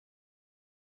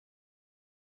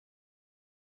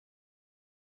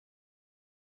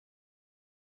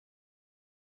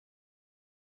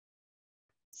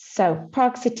So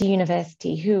Prague City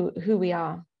University, who we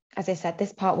are. As I said,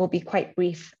 this part will be quite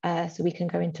brief, so we can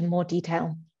go into more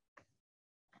detail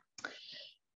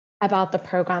about the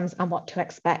programs and what to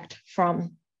expect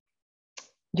from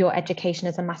your education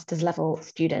as a master's level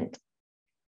student.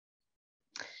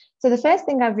 So the first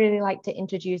thing I'd really like to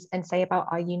introduce and say about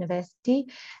our university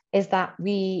is that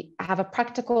we have a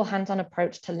practical hands-on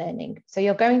approach to learning. So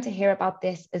you're going to hear about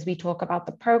this as we talk about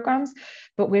the programs,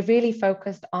 but we're really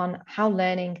focused on how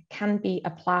learning can be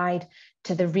applied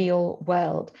to the real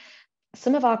world.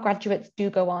 Some of our graduates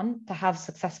do go on to have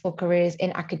successful careers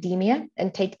in academia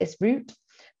and take this route,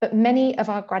 but many of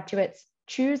our graduates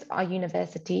choose our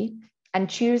university and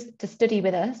choose to study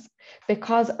with us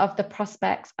because of the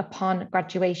prospects upon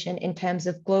graduation in terms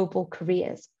of global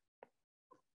careers.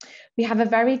 We have a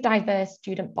very diverse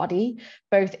student body,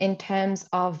 both in terms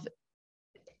of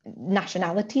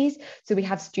nationalities. So we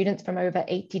have students from over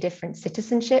 80 different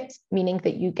citizenships, meaning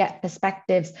that you get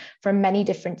perspectives from many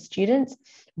different students,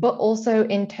 but also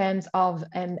in terms of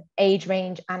age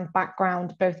range and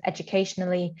background, both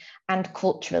educationally and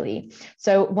culturally.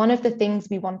 So one of the things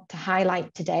we want to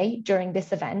highlight today during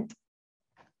this event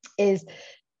is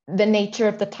the nature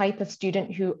of the type of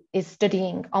student who is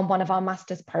studying on one of our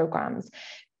master's programs.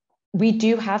 We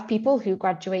do have people who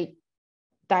graduate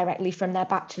directly from their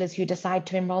bachelor's who decide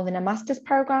to enroll in a master's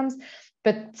programs,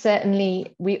 but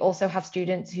certainly we also have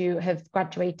students who have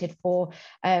graduated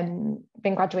been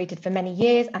graduated for many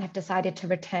years and have decided to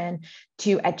return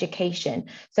to education.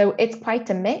 So it's quite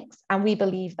a mix, and we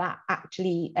believe that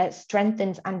actually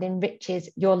strengthens and enriches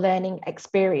your learning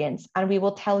experience. And we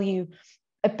will tell you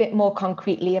a bit more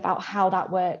concretely about how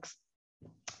that works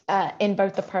in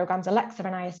both the programs Alexa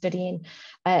and I are studying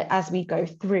as we go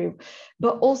through.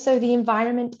 But also the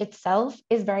environment itself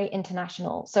is very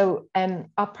international. So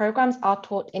our programs are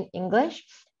taught in English,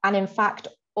 and in fact,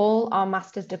 all our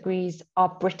master's degrees are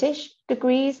British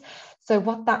degrees. So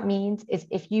what that means is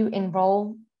if you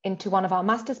enroll into one of our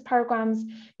master's programs,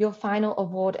 your final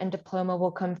award and diploma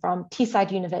will come from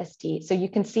Teesside University. So you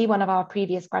can see one of our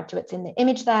previous graduates in the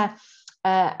image there.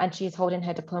 And she is holding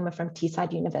her diploma from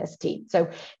Teesside University. So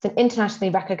it's an internationally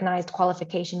recognized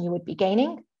qualification you would be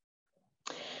gaining.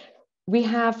 We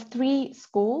have we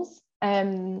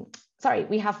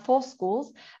have 4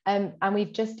 schools, and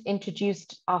we've just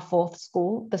introduced our 4th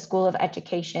school, the School of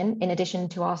Education, in addition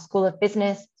to our School of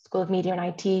Business, School of Media and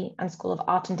IT, and School of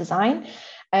Art and Design.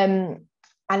 And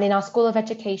in our School of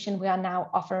Education, we are now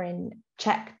offering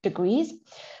Czech degrees.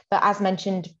 But as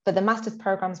mentioned, for the master's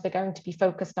programs we're going to be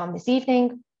focused on this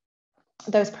evening,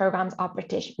 those programs are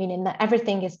British, meaning that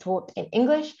everything is taught in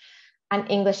English, and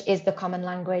English is the common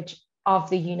language of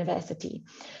the university.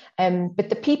 But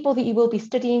the people that you will be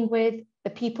studying with, the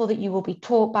people that you will be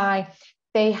taught by,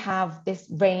 they have this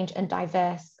range and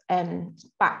diverse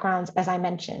backgrounds, as I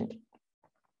mentioned.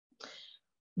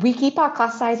 We keep our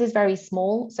class sizes very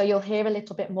small, so you'll hear a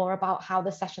little bit more about how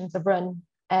the sessions are run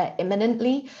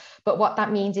imminently, but what that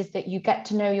means is that you get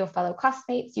to know your fellow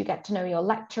classmates, you get to know your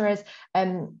lecturers,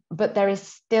 but there is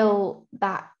still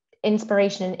that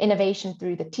inspiration and innovation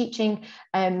through the teaching.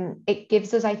 It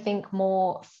gives us, I think,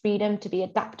 more freedom to be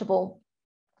adaptable,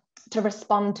 to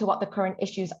respond to what the current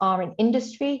issues are in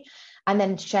industry, and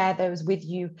then share those with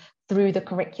you through the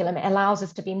curriculum. It allows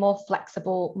us to be more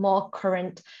flexible, more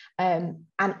current, and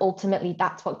ultimately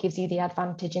that's what gives you the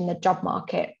advantage in the job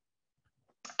market.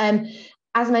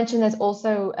 As mentioned, there's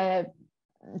also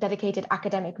dedicated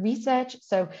academic research.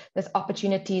 So there's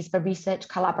opportunities for research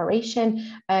collaboration.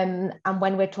 And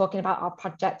when we're talking about our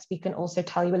projects, we can also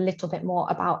tell you a little bit more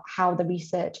about how the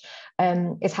research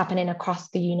is happening across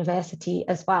the university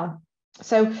as well.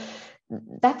 So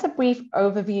that's a brief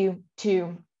overview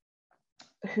to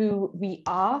who we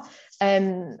are.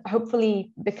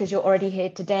 Hopefully, because you're already here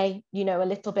today, you know a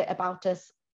little bit about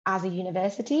us as a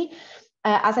university.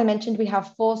 As I mentioned, we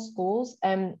have 4 schools.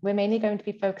 We're mainly going to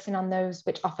be focusing on those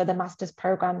which offer the master's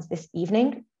programs this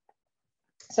evening.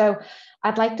 So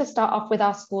I'd like to start off with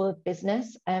our School of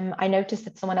Business. I noticed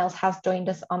that someone else has joined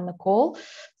us on the call.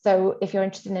 So if you're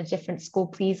interested in a different school,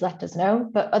 please let us know.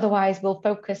 But otherwise, we'll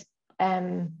focus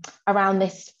around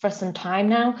this for some time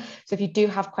now. So if you do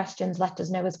have questions, let us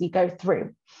know as we go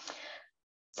through.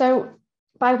 So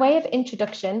by way of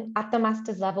introduction, at the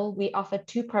master's level, we offer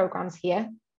 2 programs here.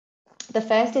 The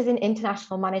first is in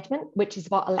international management, which is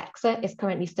what Alexa is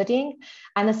currently studying.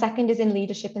 And the second is in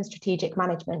leadership and strategic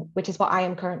management, which is what I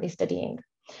am currently studying.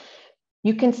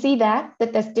 You can see there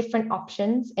that there's different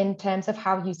options in terms of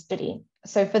how you study.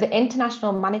 So for the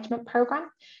international management program,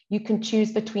 you can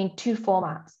choose between 2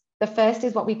 formats. The first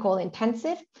is what we call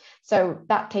intensive. So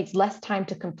that takes less time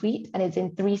to complete and is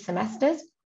in 3 semesters.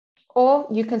 Or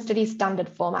you can study standard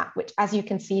format, which, as you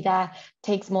can see there,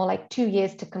 takes more like 2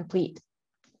 years to complete.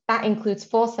 That includes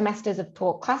 4 semesters of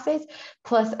taught classes,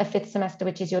 plus a 5th semester,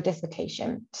 which is your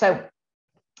dissertation. So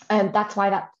that's why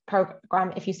that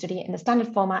program, if you study it in the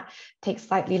standard format, takes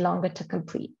slightly longer to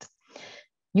complete.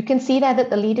 You can see there that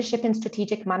the Leadership in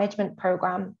Strategic Management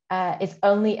program is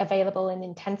only available in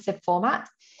intensive format.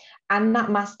 And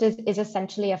that master's is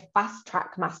essentially a fast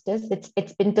track master's.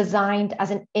 It's been designed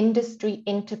as an industry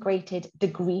integrated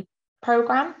degree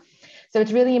program. So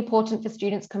it's really important for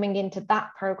students coming into that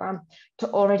program to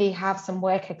already have some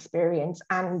work experience.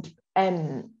 And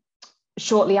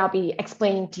shortly, I'll be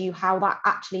explaining to you how that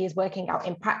actually is working out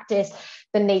in practice,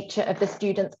 the nature of the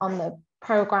students on the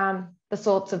program, the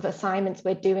sorts of assignments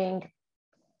we're doing,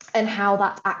 and how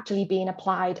that's actually being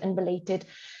applied and related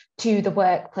to the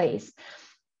workplace.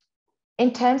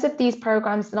 In terms of these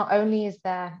programs, not only is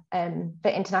there for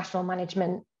international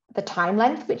management, the time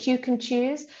length which you can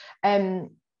choose.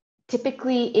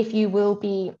 Typically, if you will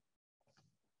be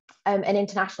an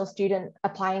international student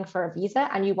applying for a visa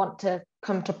and you want to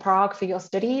come to Prague for your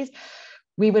studies,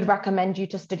 we would recommend you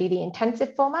to study the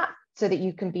intensive format so that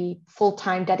you can be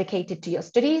full-time dedicated to your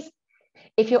studies.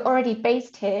 If you're already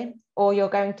based here, or you're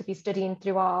going to be studying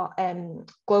through our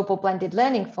global blended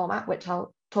learning format, which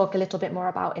I'll talk a little bit more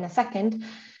about in a second,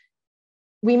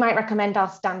 we might recommend our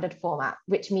standard format,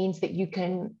 which means that you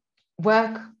can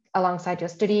work alongside your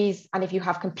studies. And if you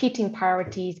have competing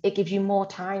priorities, it gives you more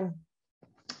time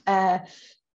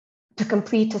to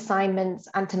complete assignments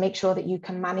and to make sure that you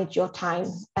can manage your time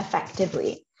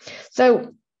effectively.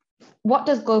 So what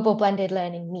does global blended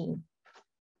learning mean?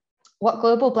 What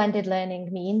global blended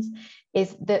learning means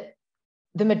is that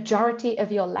the majority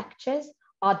of your lectures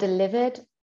are delivered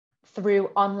through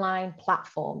online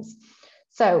platforms.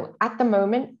 So at the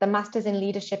moment, the Masters in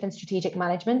Leadership and Strategic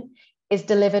Management is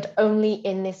delivered only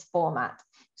in this format.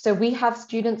 So we have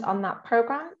students on that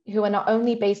program who are not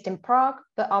only based in Prague,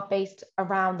 but are based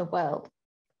around the world.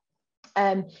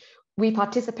 We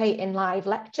participate in live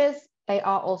lectures. They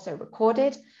are also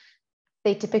recorded.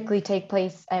 They typically take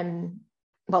place,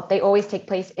 well, they always take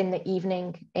place in the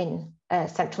evening in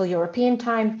Central European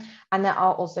time. And there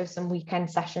are also some weekend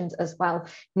sessions as well,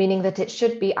 meaning that it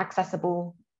should be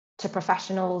accessible to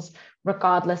professionals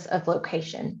regardless of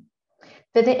location.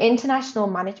 For the international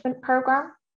management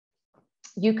program,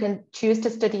 you can choose to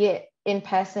study it in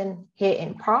person here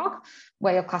in Prague,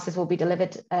 where your classes will be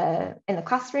delivered in the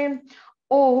classroom,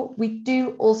 or we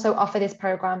do also offer this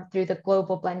program through the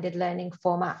global blended learning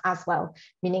format as well,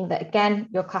 meaning that again,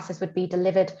 your classes would be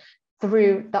delivered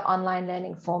through the online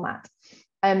learning format.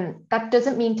 That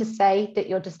doesn't mean to say that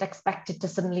you're just expected to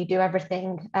suddenly do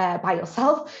everything by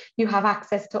yourself. You have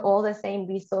access to all the same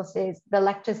resources. The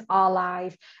lectures are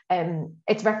live.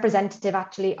 It's representative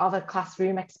actually of a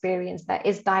classroom experience. There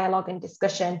is dialogue and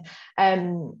discussion,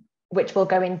 which we'll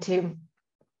go into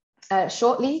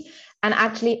shortly. And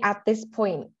actually at this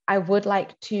point, I would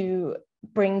like to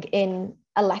bring in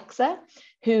Alexa,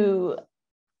 who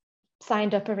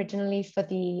signed up originally for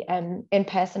the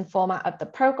in-person format of the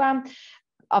program.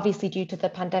 Obviously, due to the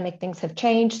pandemic, things have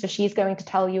changed. So she's going to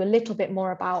tell you a little bit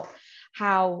more about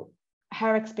how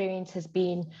her experience has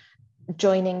been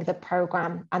joining the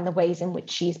program and the ways in which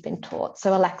she's been taught.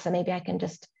 So Alexa, maybe I can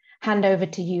just hand over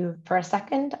to you for a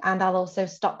second, and I'll also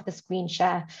stop the screen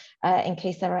share in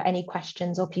case there are any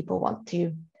questions or people want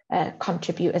to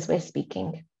contribute as we're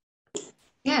speaking.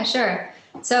 Yeah, sure.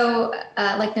 So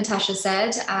like Natasha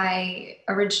said, I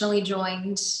originally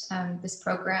joined this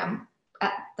program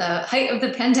at the height of the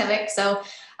pandemic. So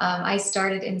I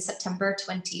started in September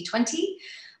 2020.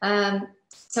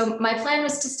 So my plan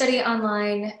was to study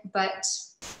online, but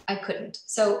I couldn't.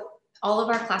 So all of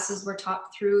our classes were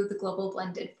taught through the global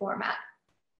blended format.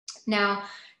 Now,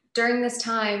 during this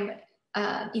time,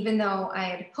 even though I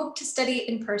had hoped to study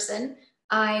in person,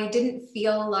 I didn't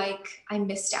feel like I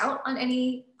missed out on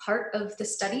any part of the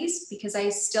studies because I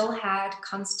still had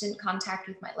constant contact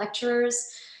with my lecturers.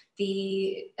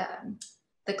 The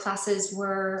classes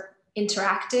were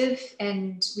interactive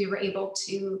and we were able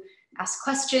to ask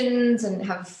questions and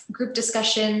have group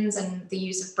discussions and the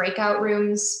use of breakout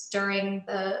rooms during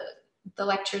the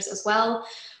lectures as well.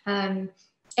 And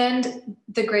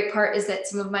the great part is that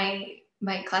some of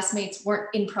my classmates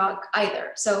weren't in Prague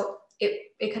either. So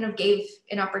it kind of gave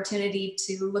an opportunity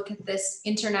to look at this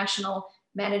international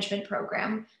management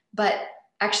program, but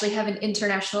actually have an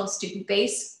international student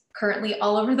base currently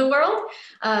all over the world.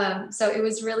 So it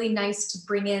was really nice to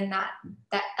bring in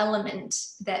that element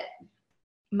that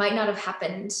might not have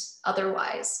happened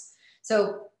otherwise.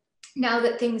 So now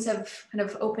that things have kind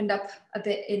of opened up a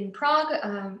bit in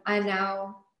Prague, I'm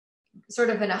now sort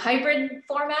of in a hybrid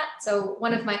format. So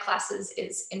one of my classes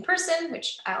is in person,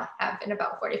 which I'll have in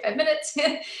about 45 minutes.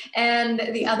 And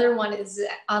the other one is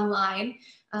online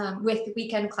with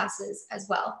weekend classes as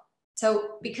well.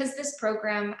 So because this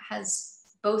program has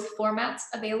both formats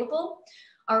available,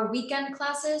 our weekend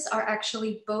classes are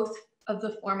actually both of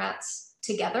the formats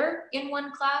together in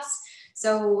one class.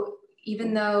 So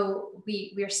even though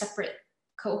we are separate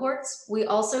cohorts, we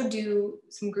also do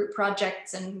some group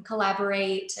projects and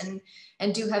collaborate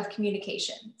and do have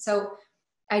communication. So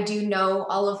I do know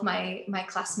all of my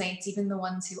classmates, even the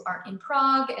ones who aren't in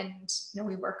Prague, and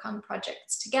we work on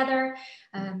projects together.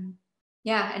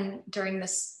 Yeah, and during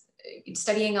this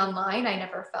studying online, I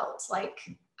never felt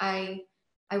like I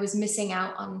was missing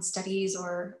out on studies,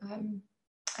 or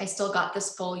I still got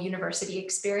this full university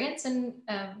experience, and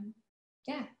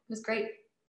yeah, it was great.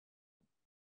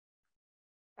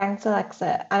 Thanks,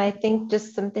 Alexa. And I think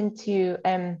just something to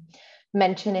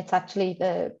mention, it's actually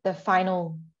the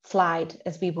final slide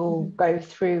as we will go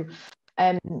through.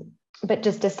 But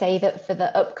just to say that for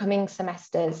the upcoming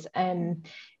semesters,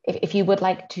 if you would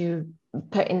like to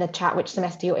put in the chat which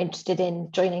semester you're interested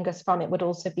in joining us from, it would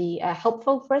also be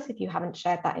helpful for us if you haven't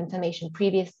shared that information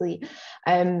previously.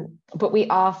 But we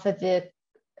are, for the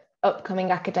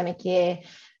upcoming academic year,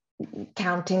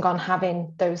 counting on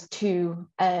having those two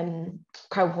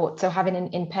cohorts, so having an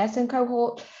in-person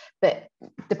cohort, but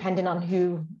depending on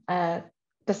who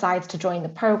decides to join the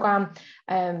program,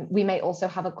 we may also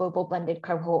have a global blended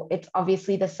cohort. It's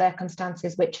obviously the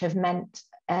circumstances which have meant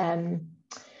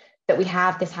that we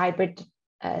have this hybrid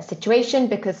situation,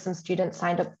 because some students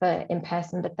signed up for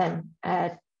in-person, but then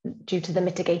due to the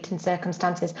mitigating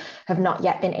circumstances have not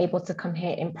yet been able to come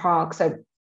here in Prague. So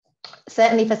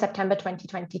certainly for September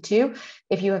 2022,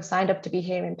 if you have signed up to be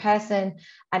here in person,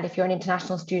 and if you're an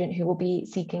international student who will be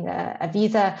seeking a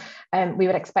visa, we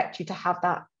would expect you to have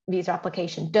that visa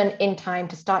application done in time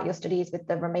to start your studies with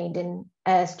the remaining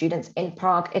students in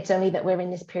Prague. It's only that we're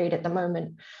in this period at the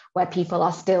moment where people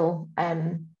are still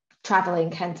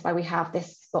traveling, hence why we have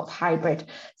this sort of hybrid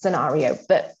scenario.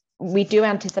 But we do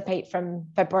anticipate from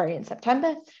February and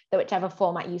September that whichever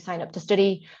format you sign up to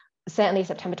study, certainly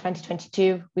September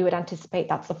 2022, we would anticipate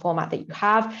that's the format that you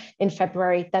have. In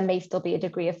February, there may still be a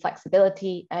degree of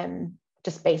flexibility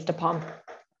just based upon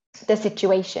the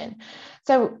situation.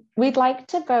 So we'd like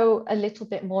to go a little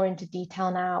bit more into detail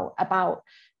now about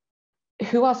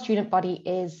who our student body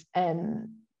is,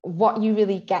 what you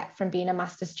really get from being a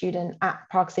master's student at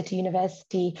Prague City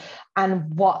University,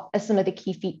 and what are some of the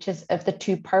key features of the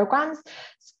two programs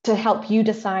to help you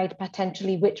decide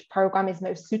potentially which program is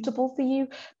most suitable for you,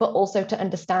 but also to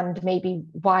understand maybe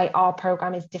why our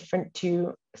program is different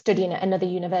to studying at another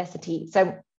university.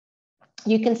 So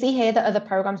you can see here the other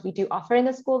programs we do offer in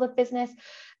the School of Business.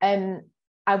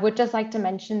 I would just like to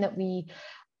mention that we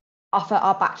offer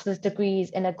our bachelor's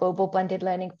degrees in a global blended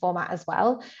learning format as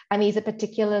well. And these are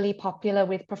particularly popular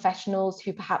with professionals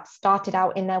who perhaps started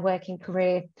out in their working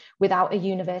career without a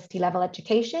university level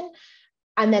education,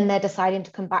 and then they're deciding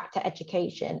to come back to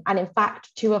education. And in fact,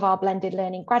 2 of our blended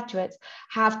learning graduates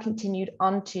have continued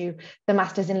on to the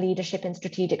Masters in Leadership and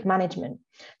Strategic Management.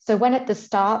 So when at the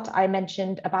start I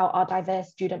mentioned about our diverse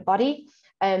student body,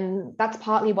 that's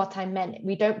partly what I meant.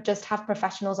 We don't just have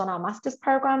professionals on our master's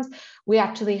programs, we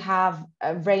actually have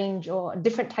a range or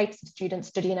different types of students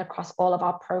studying across all of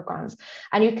our programs.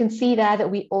 And you can see there that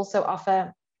we also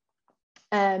offer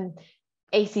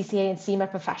ACCA and CIMA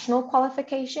professional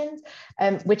qualifications,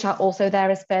 which are also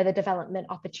there as further development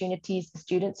opportunities for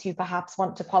students who perhaps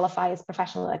want to qualify as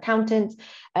professional accountants.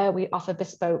 We offer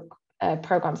bespoke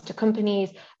programs to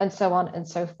companies, and so on and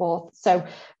so forth. So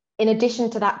in addition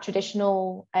to that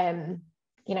traditional, 18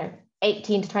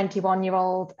 to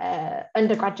 21-year-old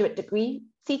undergraduate degree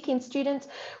seeking students,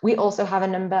 we also have a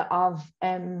number of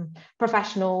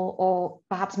professional or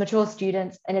perhaps mature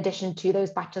students, in addition to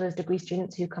those bachelor's degree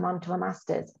students who come on to a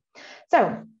master's.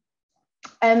 So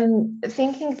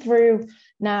thinking through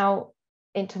now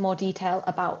into more detail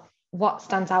about what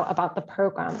stands out about the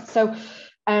program. So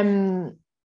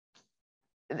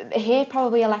here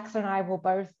probably Alexa and I will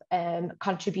both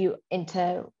contribute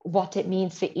into what it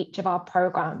means for each of our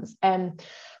programs.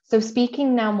 So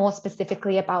speaking now more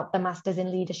specifically about the Masters in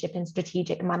Leadership and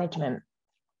Strategic Management,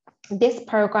 this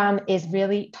program is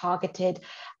really targeted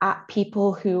at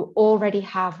people who already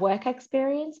have work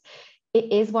experience.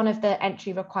 It is one of the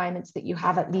entry requirements that you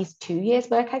have at least 2 years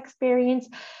work experience.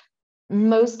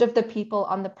 Most of the people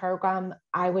on the program,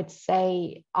 I would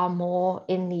say, are more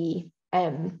in the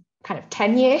kind of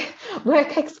 10-year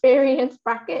work experience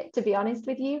bracket, to be honest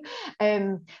with you.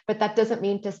 But that doesn't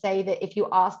mean to say that if you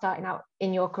are starting out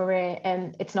in your career,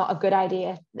 it's not a good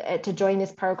idea to join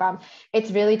this program.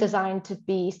 It's really designed to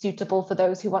be suitable for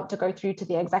those who want to go through to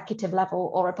the executive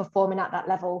level or are performing at that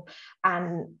level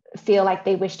and feel like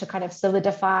they wish to kind of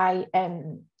solidify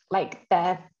like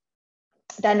their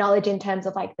knowledge in terms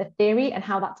of like the theory and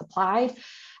how that's applied.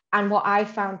 And what I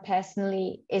found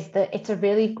personally is that it's a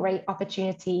really great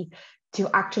opportunity to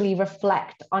actually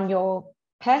reflect on your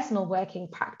personal working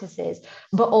practices,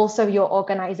 but also your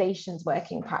organization's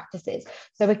working practices.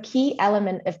 So a key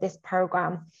element of this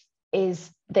program is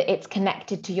that it's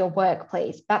connected to your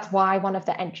workplace. That's why one of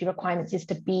the entry requirements is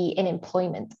to be in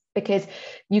employment, because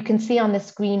you can see on the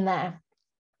screen there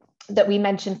that we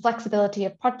mentioned flexibility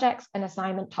of projects and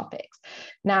assignment topics.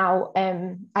 Now,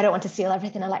 I don't want to steal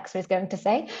everything Alexa is going to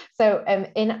say. So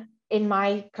in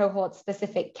my cohort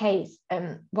specific case,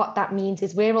 what that means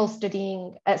is we're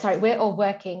all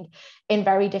working in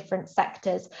very different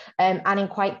sectors and in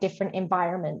quite different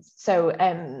environments.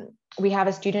 So we have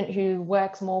a student who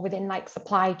works more within like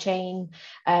supply chain.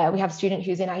 We have a student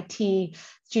who's in IT,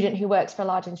 student who works for a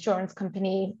large insurance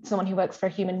company, someone who works for a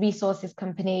human resources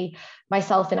company,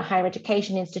 myself in a higher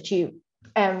education institute.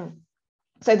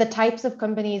 So the types of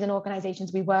companies and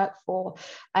organizations we work for,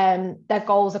 their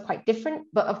goals are quite different,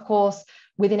 but of course,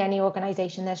 within any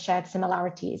organization, there's shared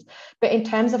similarities. But in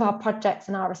terms of our projects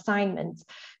and our assignments,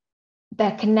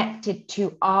 they're connected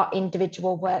to our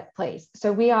individual workplace.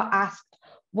 So we are asked,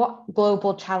 what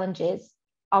global challenges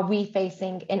are we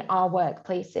facing in our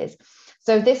workplaces?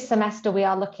 So this semester, we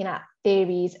are looking at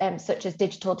theories such as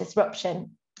digital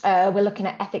disruption. We're looking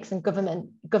at ethics and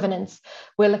governance.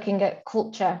 We're looking at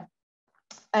culture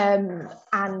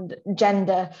and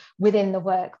gender within the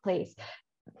workplace.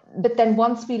 But then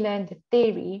once we learn the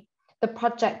theory, the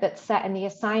project that's set and the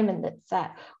assignment that's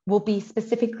set will be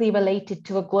specifically related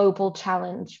to a global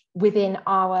challenge within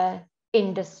our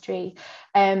industry.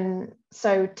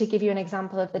 So to give you an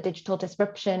example of the digital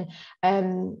disruption,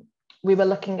 we were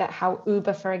looking at how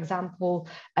Uber, for example,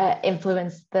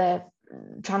 influenced the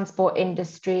transport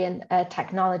industry and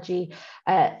technology.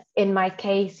 In my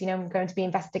case, I'm going to be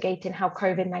investigating how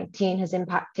COVID-19 has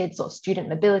impacted sort of student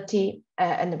mobility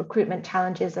and the recruitment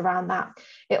challenges around that.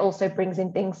 It also brings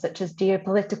in things such as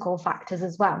geopolitical factors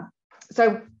as well.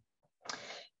 So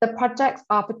the projects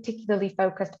are particularly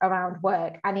focused around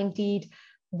work, and indeed,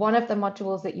 one of the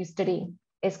modules that you study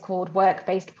is called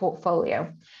work-based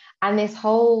portfolio. And this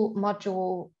whole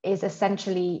module is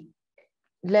essentially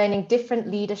learning different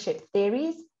leadership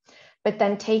theories, but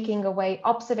then taking away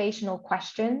observational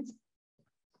questions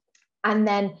and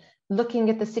then looking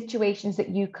at the situations that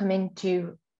you come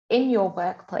into in your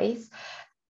workplace.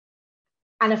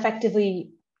 And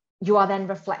effectively, you are then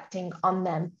reflecting on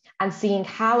them and seeing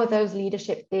how are those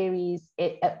leadership theories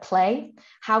at play?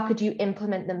 How could you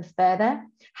implement them further?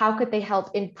 How could they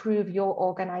help improve your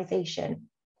organization?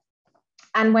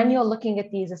 And when you're looking at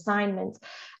these assignments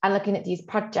and looking at these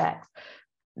projects,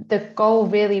 the goal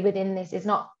really within this is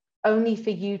not only for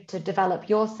you to develop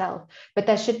yourself, but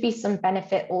there should be some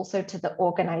benefit also to the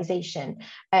organization.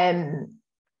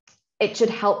 It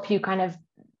should help you kind of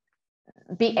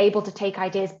be able to take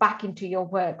ideas back into your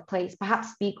workplace,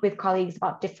 perhaps speak with colleagues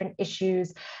about different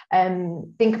issues,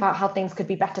 think about how things could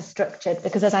be better structured,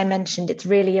 because as I mentioned, it's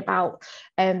really about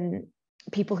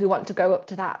people who want to go up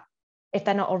to that, if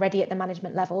they're not already at the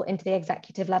management level, into the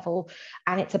executive level,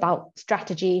 and it's about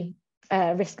strategy,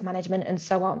 risk management, and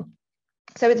so on.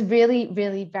 So it's really,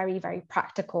 really very, very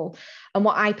practical. And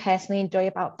what I personally enjoy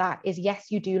about that is, yes,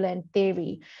 you do learn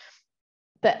theory,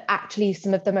 but actually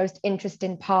some of the most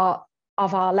interesting part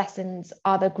of our lessons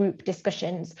are the group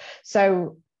discussions.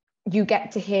 So you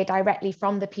get to hear directly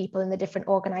from the people in the different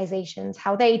organizations,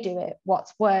 how they do it,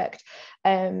 what's worked,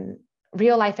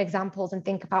 real life examples, and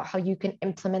think about how you can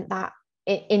implement that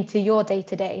into your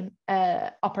day-to-day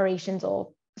operations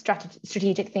or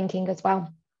strategic thinking as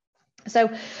well.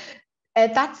 So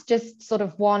that's just sort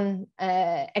of one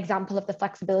example of the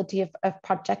flexibility of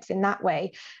projects in that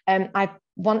way. I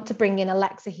want to bring in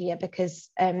Alexa here because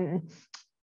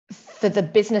for the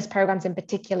business programs in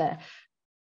particular,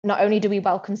 not only do we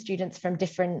welcome students from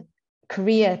different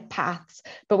career paths,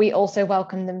 but we also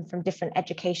welcome them from different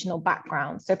educational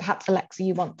backgrounds. So perhaps Alexa,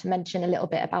 you want to mention a little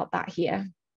bit about that here.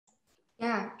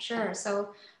 Yeah, sure.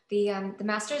 So the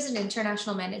Masters in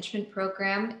International Management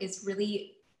program is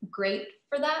really great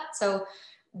for that. So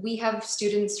we have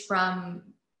students from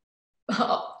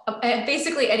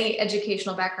basically any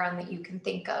educational background that you can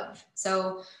think of.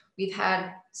 So we've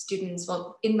had students,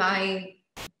 well, in my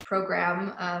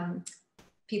program,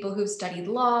 people who've studied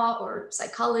law or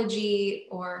psychology,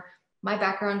 or my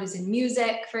background is in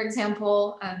music, for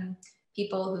example,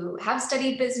 people who have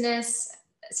studied business.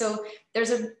 So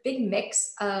there's a big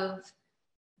mix of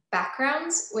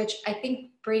backgrounds, which I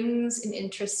think brings an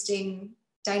interesting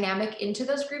dynamic into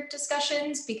those group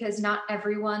discussions, because not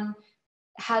everyone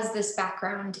has this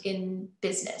background in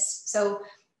business. So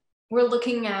we're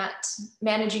looking at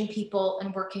managing people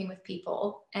and working with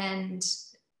people, and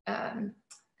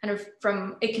kind of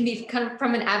it can be kind of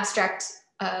from an abstract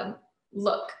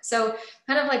look. So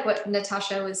kind of like what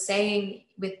Natasha was saying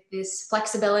with this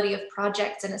flexibility of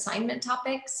projects and assignment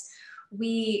topics,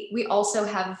 we also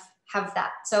have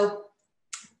that. So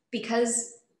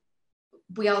because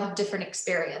we all have different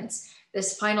experience,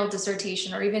 this final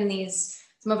dissertation, or even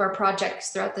some of our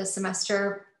projects throughout the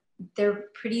semester, they're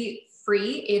pretty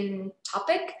free in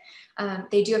topic.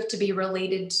 They do have to be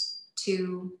related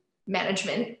to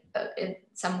management in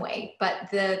some way, but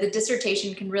the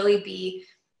dissertation can really be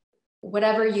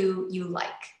whatever you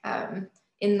like.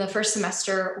 In the first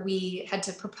semester, we had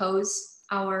to propose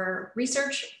our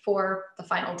research for the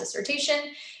final dissertation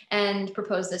and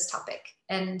propose this topic.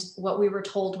 And what we were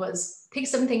told was, pick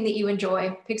something that you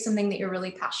enjoy, pick something that you're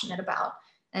really passionate about.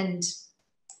 And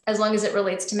as long as it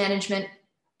relates to management,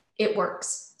 it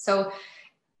works. So,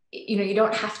 you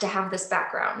don't have to have this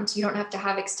background. You don't have to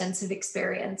have extensive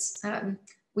experience.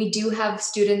 We do have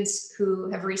students who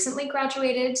have recently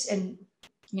graduated, and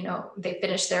they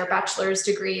finished their bachelor's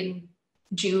degree in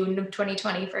June of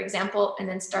 2020, for example, and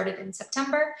then started in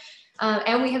September.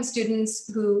 And we have students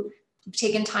who have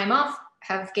taken time off,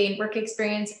 have gained work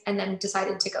experience, and then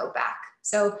decided to go back.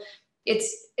 So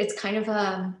it's kind of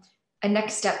a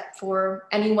next step for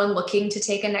anyone looking to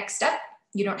take a next step.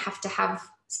 You don't have to have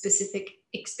specific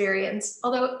experience,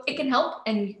 although it can help,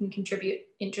 and you can contribute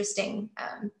interesting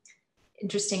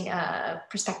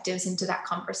perspectives into that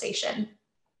conversation.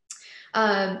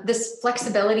 This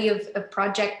flexibility of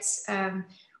projects,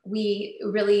 we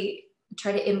really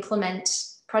try to implement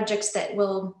projects that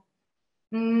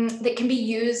that can be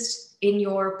used in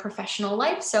your professional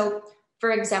life. So,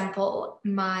 for example,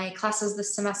 my classes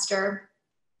this semester,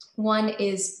 one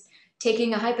is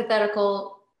taking a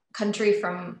hypothetical company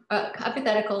from a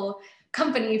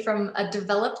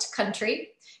developed country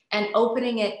and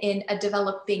opening it in a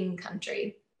developing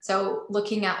country. So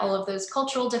looking at all of those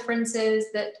cultural differences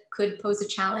that could pose a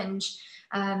challenge,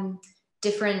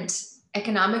 different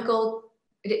economical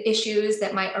issues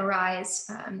that might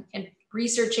arise, and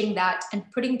researching that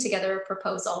and putting together a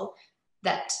proposal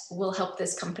that will help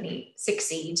this company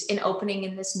succeed in opening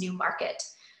in this new market.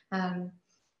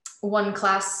 One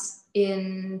class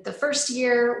in the first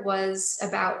year was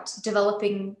about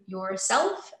developing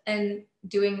yourself and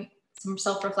doing some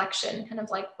self-reflection, kind of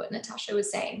like what Natasha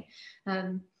was saying,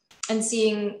 and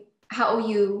seeing how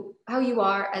you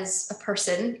are as a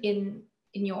person in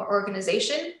your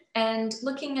organization, and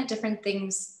looking at different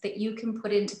things that you can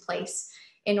put into place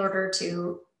in order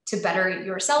to better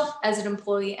yourself as an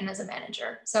employee and as a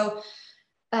manager. So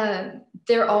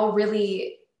they're all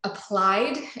really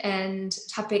applied and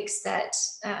topics that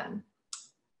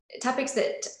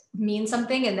mean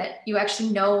something, and that you actually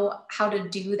know how to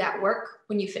do that work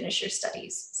when you finish your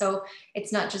studies. So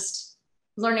it's not just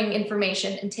learning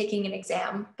information and taking an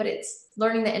exam, but it's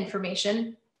learning the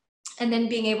information and then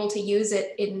being able to use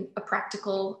it in a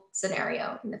practical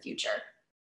scenario in the future.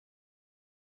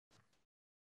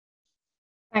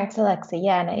 Thanks, Alexa.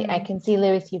 Yeah, and I can see,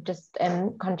 Lewis, you've just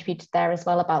contributed there as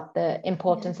well about the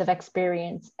importance of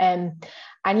experience. And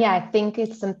yeah, I think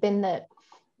it's something that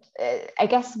I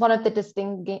guess one of the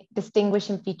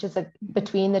distinguishing features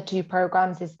between the two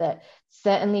programs is that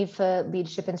certainly for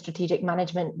leadership and strategic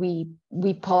management, we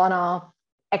pull on our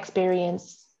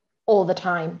experience all the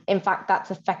time. In fact, that's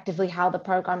effectively how the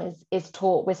program is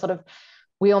taught.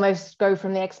 We almost go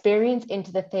from the experience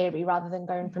into the theory rather than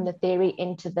going from the theory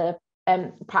into the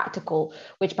practical,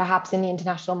 which perhaps in the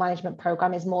international management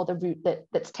program is more the route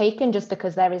that's taken, just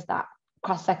because there is that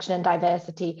cross-section and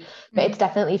diversity. But it's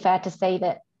definitely fair to say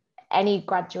that any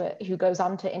graduate who goes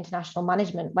on to international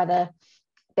management, whether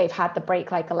they've had the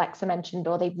break like Alexa mentioned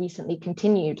or they've recently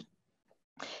continued,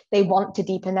 they want to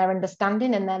deepen their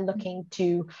understanding, and they're looking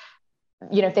to,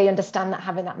 they understand that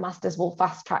having that master's will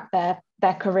fast track their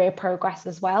career progress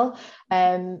as well,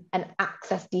 and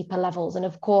access deeper levels. And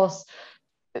of course,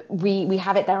 we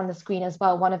have it there on the screen as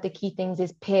well. One of the key things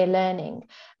is peer learning.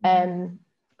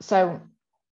 So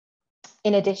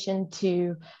in addition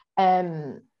to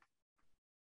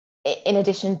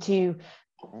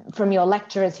from your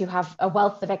lecturers who have a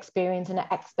wealth of experience and are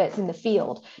experts in the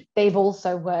field, they've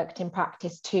also worked in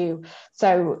practice too.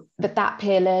 So that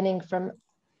peer learning from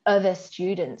other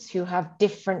students who have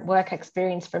different work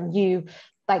experience from you,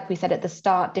 like we said at the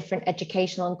start, different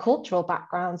educational and cultural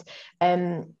backgrounds,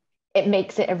 it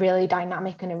makes it a really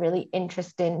dynamic and a really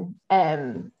interesting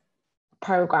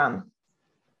program.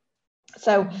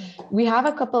 So we have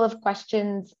a couple of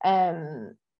questions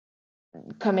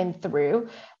coming through.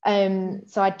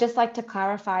 So I'd just like to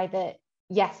clarify that,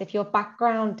 yes, if your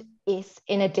background is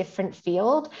in a different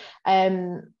field,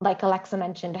 like Alexa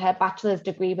mentioned, her bachelor's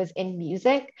degree was in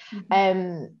music.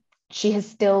 She has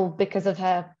still, because of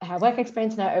her work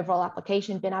experience and her overall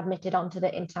application, been admitted onto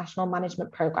the international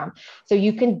management program. So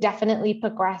you can definitely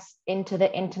progress into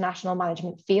the international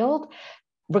management field,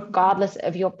 regardless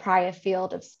of your prior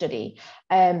field of study.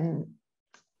 And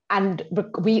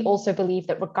we also believe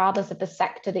that regardless of the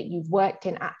sector that you've worked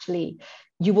in, actually,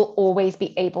 you will always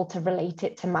be able to relate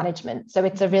it to management. So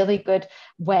it's a really good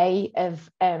way of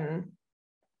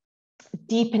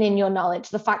deepening your knowledge.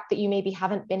 The fact that you maybe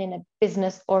haven't been in a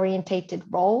business orientated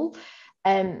role,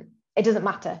 it doesn't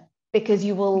matter, because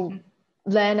you will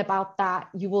learn about that.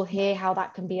 You will hear how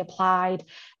that can be applied.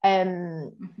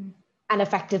 And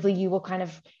effectively you will kind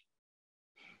of,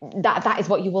 that is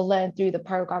what you will learn through the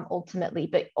program ultimately,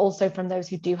 but also from those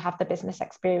who do have the business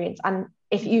experience. And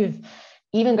if you've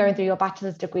even going through your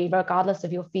bachelor's degree, regardless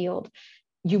of your field,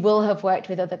 you will have worked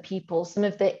with other people. Some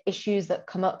of the issues that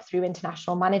come up through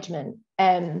international management,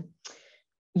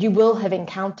 you will have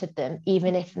encountered them,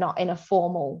 even if not in a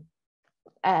formal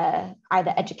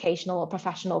either educational or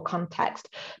professional context.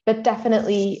 But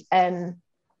definitely, I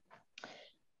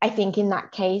think in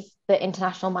that case, the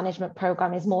international management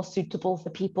program is more suitable for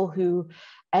people who,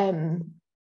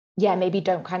 maybe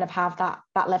don't kind of have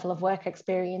that level of work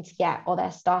experience yet, or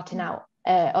they're starting out,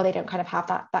 or they don't kind of have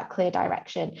that clear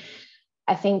direction.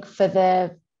 I think for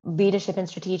the leadership and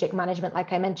strategic management,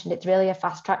 like I mentioned, it's really a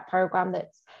fast track program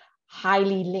that's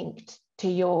highly linked to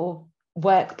your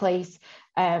workplace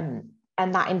and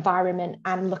that environment,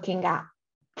 and looking at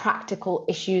practical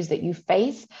issues that you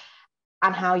face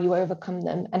and how you overcome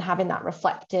them, and having that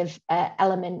reflective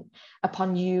element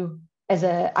upon you as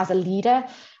a leader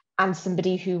and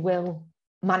somebody who will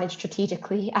manage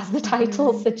strategically, as the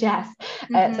title suggests.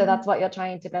 So that's what you're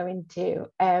trying to go into.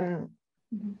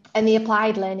 And the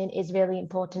applied learning is really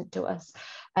important to us.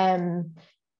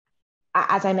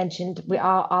 As I mentioned,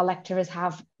 our lecturers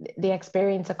have the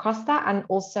experience across that, and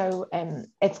also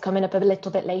it's coming up a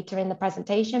little bit later in the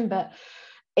presentation, but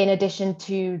in addition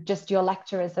to just your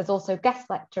lecturers, there's also guest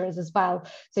lecturers as well.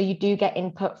 So you do get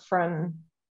input from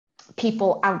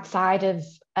people outside of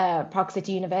Prague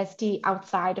City University,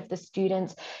 outside of the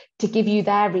students, to give you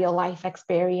their real life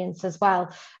experience as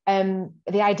well.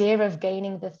 The idea of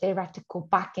gaining the theoretical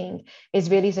backing is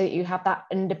really so that you have that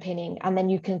underpinning, and then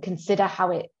you can consider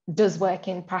how it does work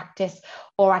in practice,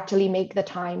 or actually make the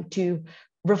time to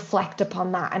reflect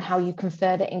upon that and how you can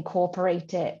further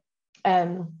incorporate it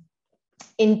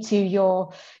into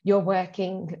your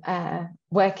working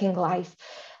life.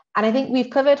 And I think we've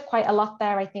covered quite a lot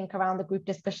there, I think, around the group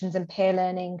discussions and peer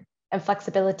learning and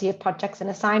flexibility of projects and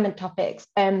assignment topics.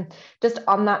 Just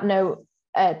on that note,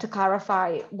 to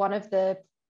clarify, one of the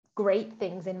great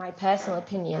things, in my personal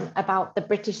opinion, about the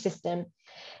British system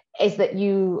is that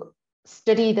you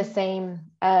study the same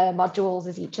modules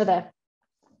as each other,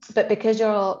 but because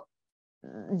your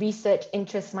research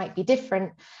interests might be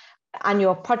different, and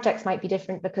your projects might be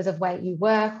different because of where you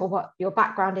work or what your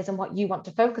background is and what you want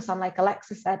to focus on, like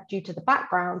Alexa said, due to the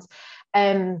backgrounds,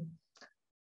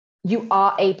 you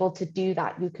are able to do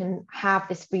that. You can have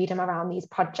this freedom around these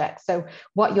projects. So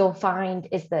what you'll find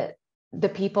is that the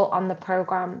people on the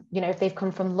program, if they've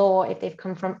come from law, if they've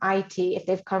come from IT, if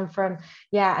they've come from,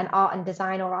 an art and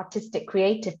design or artistic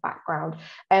creative background,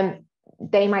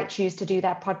 they might choose to do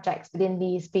their projects within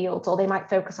these fields, or they might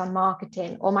focus on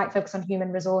marketing, or might focus on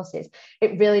human resources.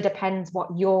 It really depends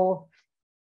what your,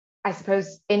 I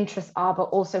suppose, interests are, but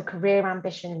also career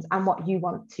ambitions and what you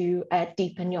want to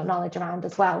deepen your knowledge around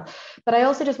as well. But I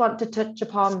also just want to touch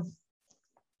upon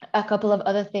a couple of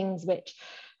other things which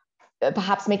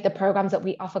perhaps make the programs that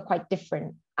we offer quite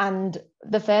different. And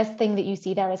the first thing that you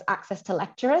see there is access to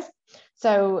lecturers.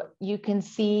 So you can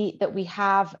see that we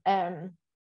have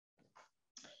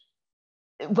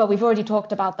we've already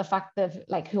talked about the fact of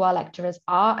like who our lecturers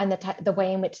are and the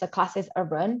way in which the classes are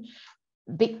run.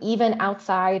 But even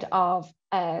outside of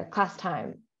class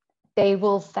time, they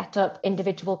will set up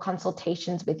individual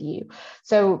consultations with you.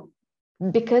 So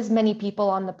because many people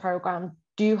on the program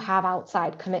do have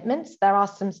outside commitments, there are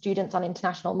some students on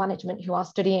international management who are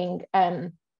studying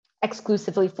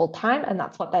exclusively full-time, and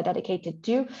that's what they're dedicated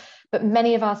to. But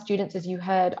many of our students, as you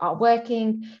heard, are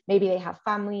working. Maybe they have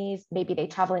families, maybe they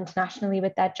travel internationally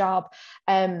with their job.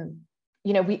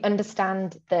 You know, we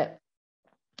understand that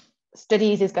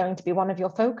studies is going to be one of your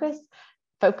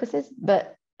focuses,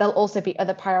 but there'll also be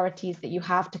other priorities that you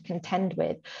have to contend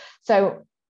with. So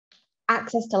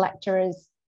access to lecturers,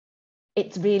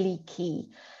 it's really key.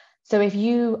 So if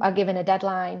you are given a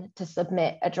deadline to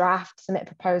submit a draft, submit a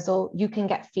proposal, you can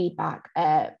get feedback.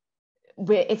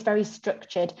 It's very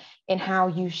structured in how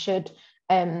you should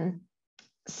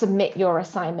submit your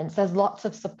assignments. There's lots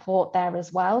of support there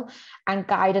as well, and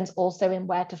guidance also in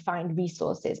where to find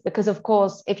resources. Because of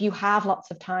course, if you have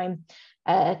lots of time,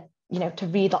 you know, to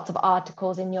read lots of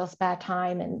articles in your spare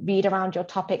time and read around your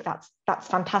topic, that's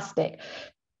fantastic.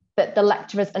 But the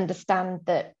lecturers understand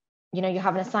that, you know, you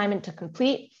have an assignment to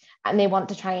complete, and they want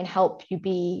to try and help you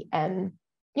be,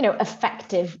 you know,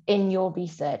 effective in your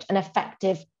research and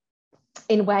effective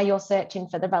in where you're searching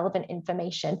for the relevant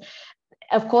information.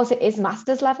 Of course, it is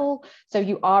master's level, so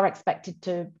you are expected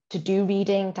to do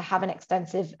reading, to have an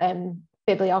extensive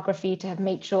bibliography, to have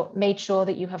made sure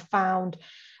that you have found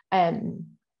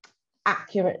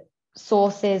accurate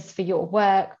sources for your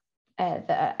work that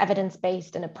are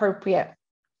evidence-based and appropriate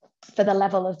for the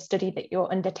level of study that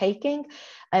you're undertaking.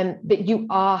 But you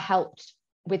are helped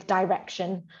with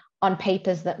direction on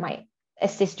papers that might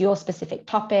assist your specific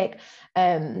topic,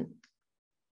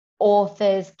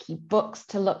 authors, key books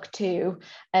to look to.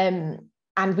 And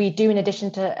we do, in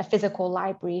addition to a physical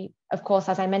library, of course,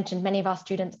 as I mentioned, many of our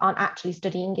students aren't actually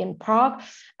studying in Prague.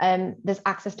 There's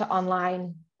access to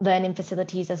online learning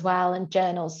facilities as well, and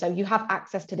journals. So you have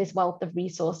access to this wealth of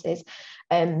resources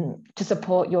to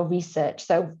support your research.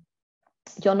 So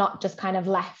you're not just kind of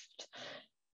left,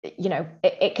 you know,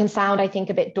 it can sound, I think,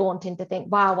 a bit daunting to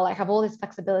think, wow, well, I have all this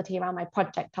flexibility around my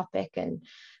project topic, and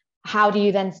how do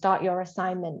you then start your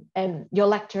assignment? Your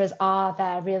lecturers are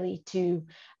there really to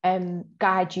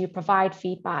guide you, provide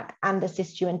feedback, and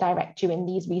assist you and direct you in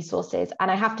these resources. And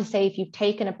I have to say, if you've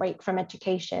taken a break from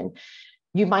education,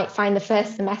 you might find the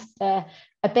first semester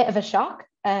a bit of a shock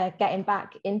getting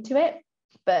back into it.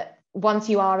 But once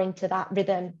you are into that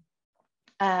rhythm,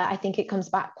 I think it comes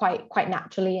back quite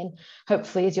naturally. And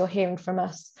hopefully, as you're hearing from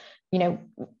us, you know,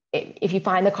 if you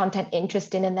find the content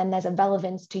interesting and then there's a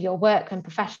relevance to your work and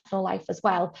professional life as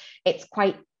well, it's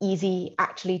quite easy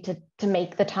actually to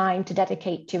make the time to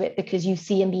dedicate to it, because you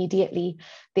see immediately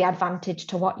the advantage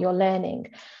to what you're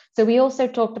learning. So we also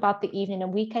talked about the evening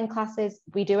and weekend classes.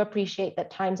 We do appreciate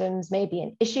that time zones may be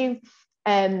an issue,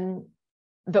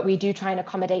 but we do try and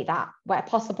accommodate that where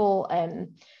possible.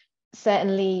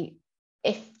 Certainly,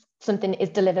 if something is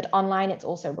delivered online, it's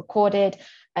also recorded.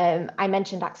 I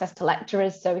mentioned access to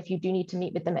lecturers, so if you do need to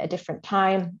meet with them at a different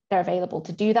time, they're available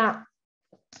to do that.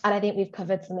 And I think we've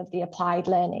covered some of the applied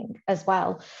learning as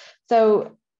well.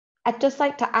 So I'd just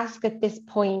like to ask at this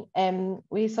point,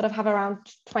 we sort of have around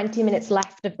 20 minutes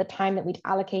left of the time that we'd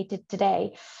allocated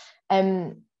today.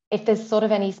 If there's sort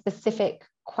of any specific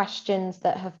questions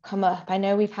that have come up. I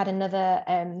know we've had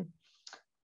another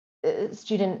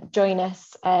student join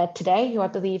us today, who I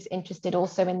believe is interested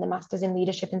also in the Masters in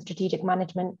Leadership and Strategic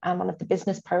Management and one of the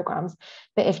business programs.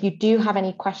 But if you do have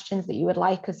any questions that you would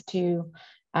like us to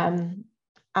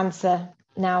answer,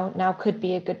 now could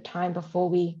be a good time before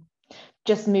we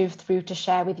just move through to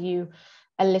share with you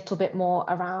a little bit more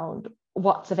around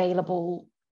what's available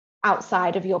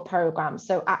outside of your program.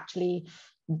 So actually,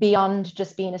 beyond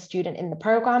just being a student in the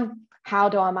program, how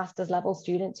do our master's level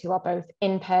students who are both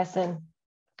in person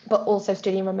but also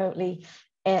studying remotely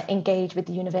engage with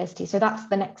the university? So that's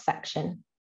the next section.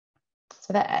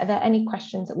 So are there any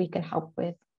questions that we can help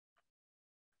with?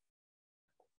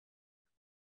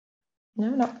 No,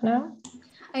 not now.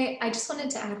 I just wanted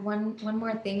to add one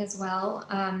more thing as well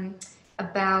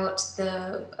about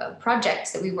the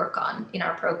projects that we work on in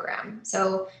our program.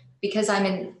 So because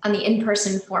I'm on the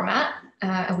in-person format,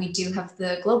 and we do have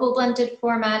the global blended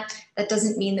format, that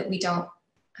doesn't mean that we don't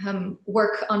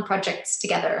work on projects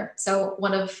together. So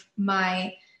one of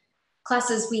my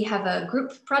classes, we have a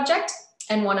group project,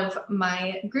 and one of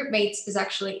my group mates is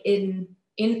actually in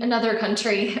another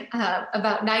country,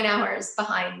 about 9 hours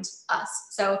behind us.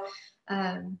 So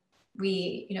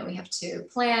we have to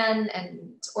plan and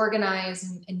organize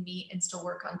and meet and still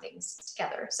work on things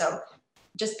together. So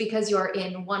just because you're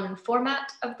in one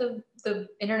format of the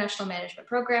international management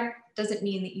program doesn't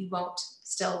mean that you won't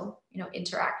still,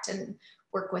 interact and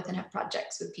work with and have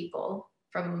projects with people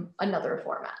from another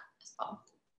format as well.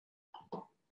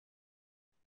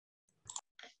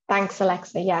 Thanks,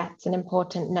 Alexa. Yeah, it's an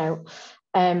important note.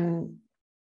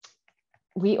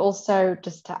 we also,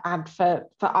 just to add for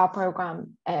our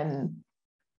program,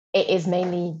 it is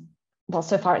mainly, well,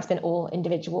 so far it's been all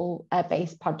individual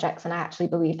based projects, and I actually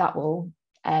believe that will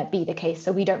be the case.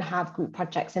 So we don't have group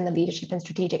projects in the leadership and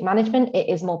strategic management. It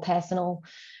is more personal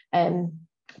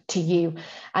to you.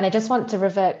 And I just want to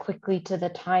revert quickly to the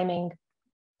timing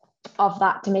of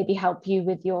that to maybe help you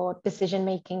with your decision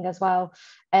making as well.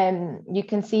 You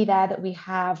can see there that we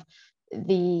have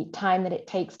the time that it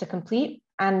takes to complete,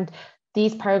 and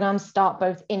these programs start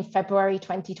both in February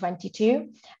 2022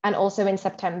 and also in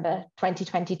September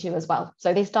 2022 as well.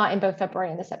 So they start in both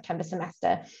February and the September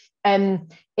semester.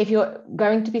 If you're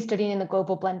going to be studying in the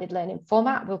global blended learning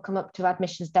format, we'll come up to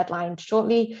admissions deadline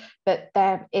shortly, but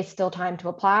there is still time to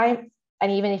apply.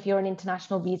 And even if you're an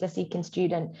international visa seeking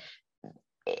student,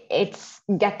 it's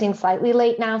getting slightly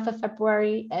late now for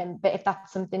February, but if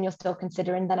that's something you're still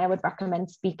considering, then I would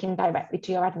recommend speaking directly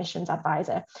to your admissions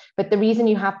advisor. But the reason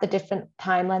you have the different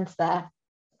time lengths there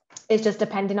is just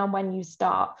depending on when you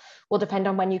start, will depend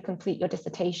on when you complete your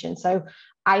dissertation. So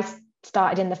I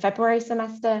started in the February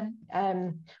semester,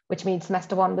 which means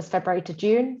semester 1 was February to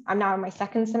June. I'm now in my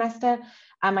second semester,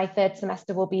 and my third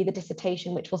semester will be the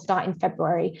dissertation, which will start in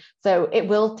February. So it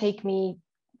will take me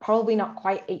probably not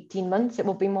quite 18 months, it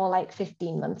will be more like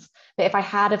 15 months. But if I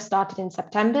had have started in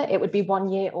September, it would be 1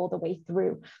 year all the way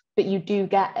through. But you do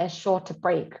get a shorter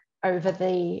break over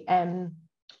the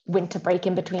winter break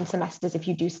in between semesters if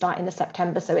you do start in the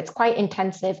September. So it's quite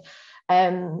intensive.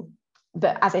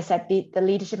 But as I said, the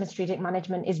leadership and strategic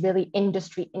management is really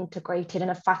industry integrated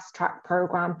and a fast track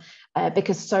program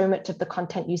because so much of the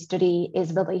content you study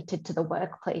is related to the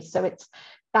workplace. So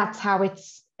that's how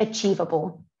it's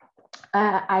achievable.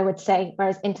 I would say,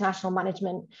 whereas international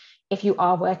management, if you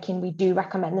are working, we do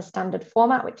recommend the standard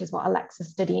format, which is what Alexa's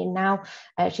studying now.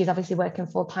 She's obviously working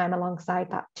full-time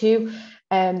alongside that too.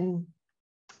 In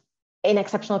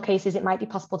exceptional cases, it might be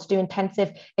possible to do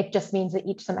intensive. It just means that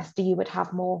each semester you would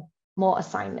have more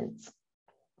assignments.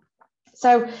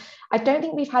 So I don't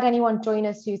think we've had anyone join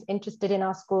us who's interested in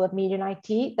our School of Media and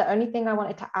IT. The only thing I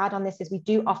wanted to add on this is we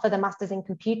do offer the Masters in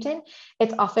Computing.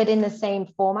 It's offered in the same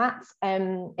formats,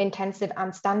 intensive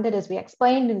and standard, as we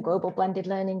explained, and global blended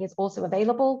learning is also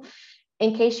available.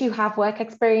 In case you have work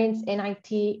experience in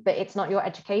IT, but it's not your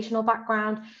educational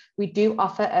background, we do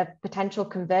offer a potential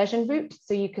conversion route.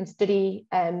 So you can study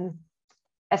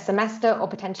a semester or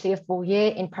potentially a full year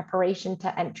in preparation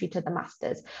to entry to the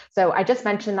Masters. So I just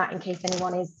mentioned that in case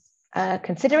anyone is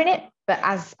considering it, but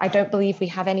as I don't believe we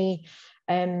have any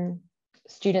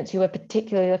students who are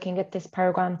particularly looking at this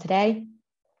program today,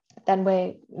 then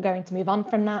we're going to move on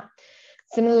from that.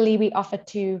 Similarly, we offer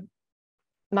 2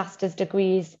 master's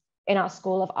degrees in our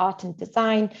School of Art and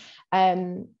Design.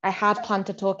 I had planned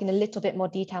to talk in a little bit more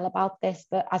detail about this,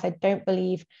 but as I don't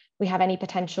believe we have any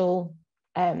potential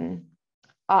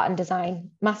art and design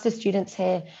master's students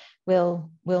here, will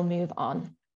move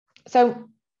on. So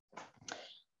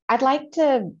I'd like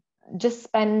to just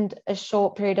spend a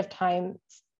short period of time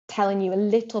telling you a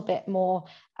little bit more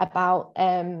about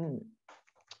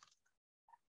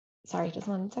sorry, just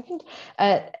 1 second,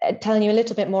 telling you a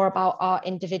little bit more about our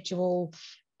individual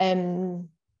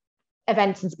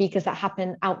events and speakers that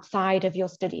happen outside of your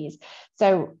studies.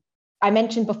 So I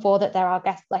mentioned before that there are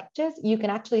guest lectures. You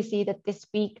can actually see that this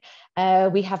week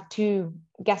we have 2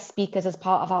 guest speakers as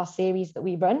part of our series that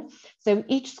we run. So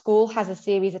each school has a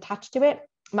series attached to it.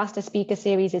 Master Speaker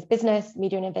Series is Business,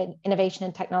 Media and Innovation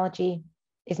and Technology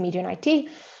is Media and IT.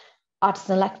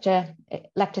 Artisan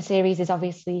Lecture Series is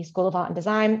obviously School of Art and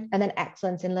Design. And then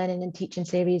Excellence in Learning and Teaching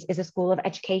Series is a School of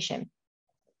Education.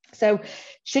 So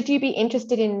should you be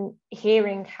interested in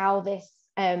hearing how these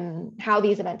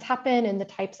events happen and the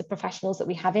types of professionals that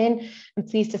we have in, I'm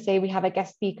pleased to say we have a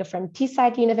guest speaker from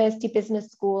Teesside University Business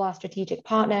School, our strategic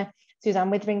partner, Suzanne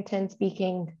Witherington,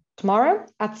 speaking tomorrow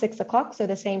at 6 o'clock, so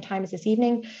the same time as this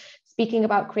evening, speaking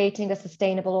about creating a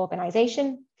sustainable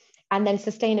organization. And then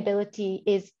sustainability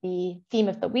is the theme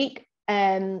of the week,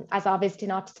 as our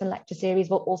Visiting Artisan Lecture Series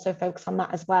will also focus on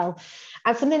that as well.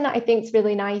 And something that I think is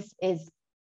really nice is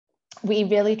we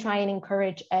really try and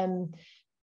encourage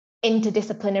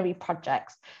interdisciplinary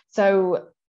projects. So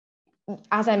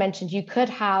as I mentioned, you could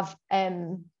have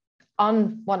on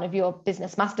one of your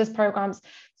business master's programs,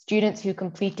 students who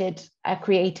completed a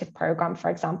creative program, for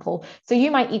example. So you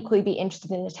might equally be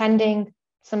interested in attending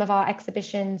some of our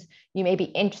exhibitions. You may be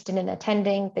interested in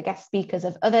attending the guest speakers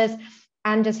of others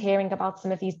and just hearing about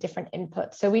some of these different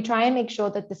inputs. So we try and make sure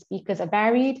that the speakers are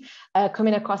varied,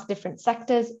 coming across different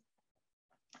sectors.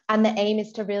 And the aim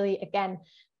is to really, again,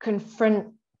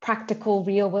 confront practical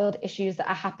real world issues that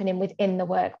are happening within the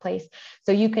workplace.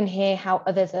 So you can hear how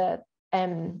others are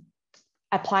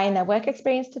applying their work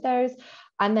experience to those.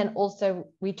 And then also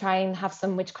we try and have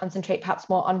some which concentrate perhaps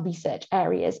more on research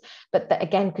areas, but that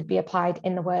again could be applied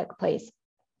in the workplace.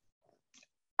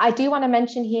 I do want to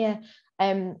mention here,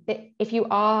 if you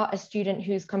are a student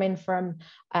who's coming from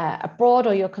abroad,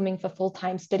 or you're coming for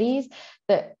full-time studies,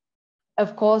 that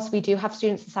of course we do have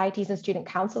student societies and student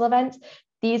council events.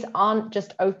 These aren't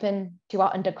just open to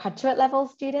our undergraduate level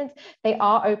students, they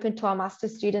are open to our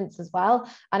master's students as well.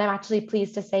 And I'm actually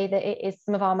pleased to say that it is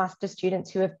some of our master's students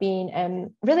who have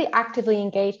been really actively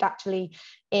engaged actually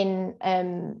in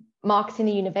marketing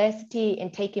the university, in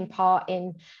taking part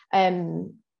in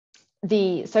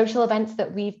the social events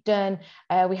that we've done.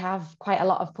 We have quite a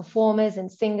lot of performers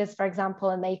and singers, for example,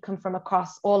 and they come from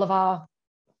across all of our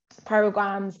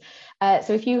programs.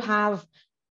 So if you have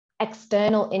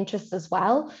external interests as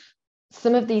well,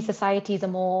 some of these societies are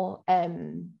more,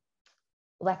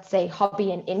 let's say,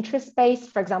 hobby and interest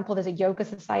based. For example, there's a yoga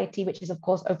society, which is of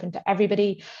course open to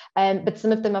everybody, but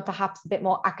some of them are perhaps a bit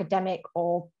more academic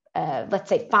or let's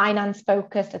say finance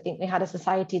focused. I think we had a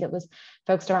society that was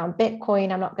focused around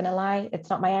Bitcoin. I'm not going to lie,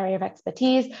 it's not my area of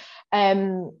expertise.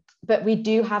 But we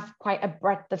do have quite a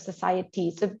breadth of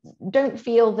societies. So don't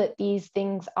feel that these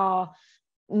things are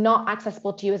not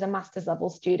accessible to you as a master's level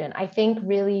student. I think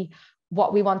really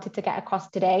what we wanted to get across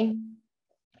today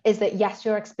is that yes,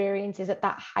 your experience is at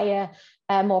that higher,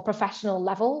 more professional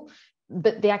level,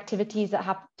 but the activities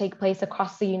that take place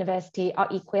across the university are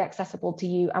equally accessible to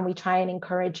you, and we try and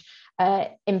encourage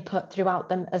input throughout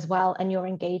them as well, and your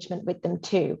engagement with them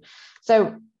too.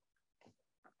 So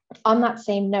on that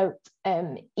same note,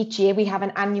 each year we have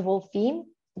an annual theme.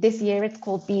 This year it's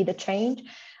called Be the Change.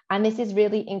 And this is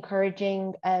really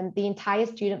encouraging the entire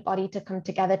student body to come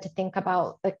together to think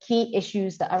about the key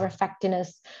issues that are affecting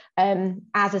us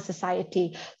as a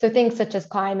society. So things such as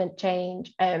climate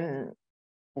change,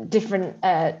 different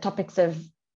topics of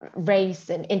race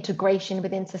and integration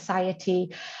within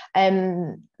society,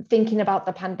 thinking about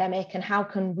the pandemic and how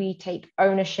can we take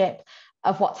ownership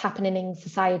of what's happening in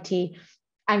society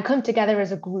and come together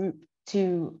as a group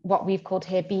to what we've called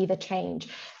here Be the Change.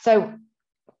 So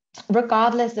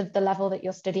regardless of the level that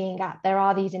you're studying at, there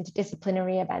are these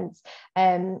interdisciplinary events,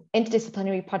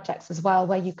 interdisciplinary projects as well,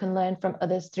 where you can learn from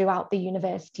others throughout the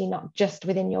university, not just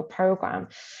within your program.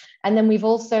 And then we've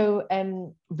also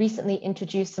recently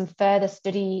introduced some further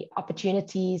study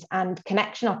opportunities and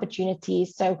connection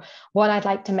opportunities. So one I'd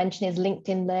like to mention is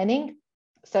LinkedIn Learning.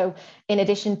 So in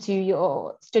addition to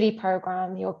your study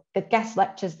program, the guest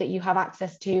lectures that you have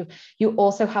access to, you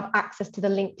also have access to the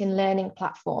LinkedIn Learning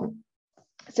platform.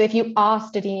 So if you are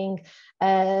studying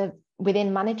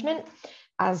within management,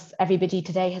 as everybody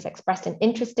today has expressed an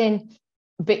interest in,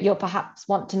 but you'll perhaps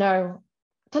want to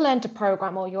learn to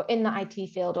program, or you're in the IT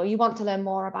field, or you want to learn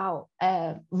more about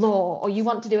law, or you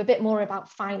want to do a bit more about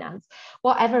finance,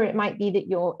 whatever it might be that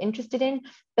you're interested in,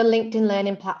 the LinkedIn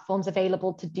Learning platform's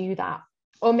available to do that.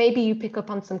 Or maybe you pick up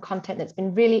on some content that's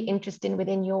been really interesting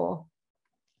within your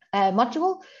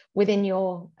module, within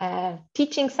your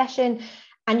teaching session,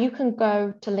 and you can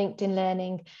go to LinkedIn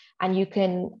Learning and you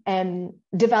can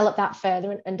develop that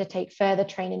further and undertake further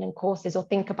training and courses, or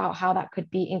think about how that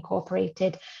could be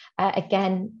incorporated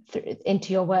again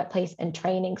into your workplace and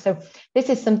training. So this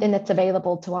is something that's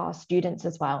available to our students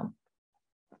as well.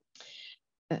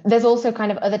 There's also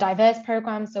kind of other diverse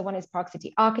programs. So one is Prague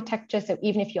City Architecture. So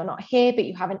even if you're not here, but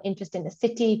you have an interest in the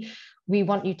city, we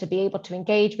want you to be able to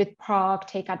engage with Prague,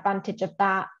 take advantage of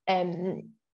that.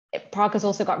 Prague has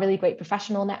also got really great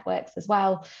professional networks as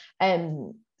well.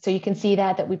 So you can see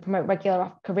there that we promote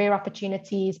regular career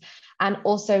opportunities, and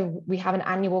also we have an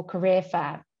annual career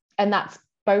fair, and that's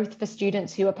both for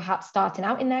students who are perhaps starting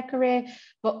out in their career,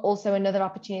 but also another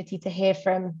opportunity to hear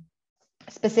from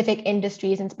specific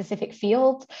industries and specific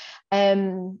fields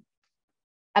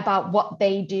about what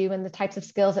they do and the types of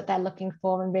skills that they're looking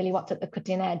for, and really what's at the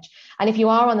cutting edge. And if you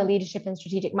are on the leadership and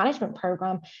strategic management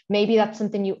program, maybe that's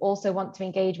something you also want to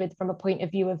engage with from a point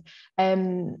of view of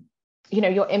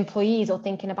your employees, or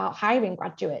thinking about hiring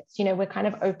graduates. We're kind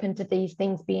of open to these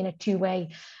things being a two-way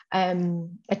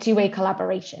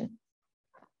collaboration.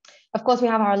 Of course, we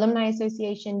have our alumni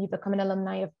association. You become an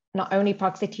alumni of not only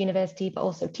Prague City University, but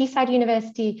also Teesside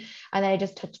University. And I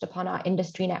just touched upon our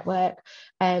industry network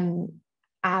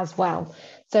as well.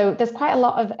 So there's quite a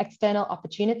lot of external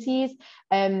opportunities.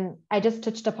 I just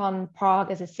touched upon Prague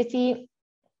as a city.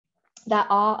 There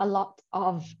are a lot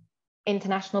of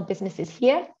international businesses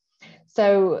here.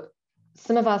 So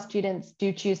some of our students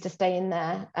do choose to stay in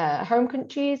their home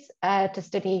countries to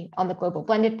study on the Global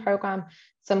Blended program.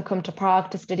 Some come to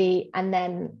Prague to study and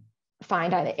then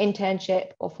find either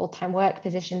internship or full-time work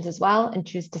positions as well and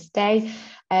choose to stay.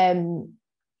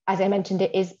 as I mentioned,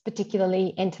 it is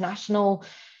particularly international.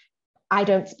 I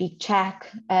don't speak Czech.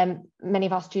 Many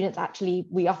of our students actually,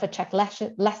 we offer Czech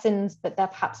lessons, but they're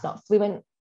perhaps not fluent.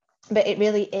 But it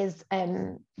really is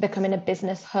becoming a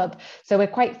business hub. So we're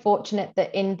quite fortunate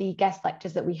that in the guest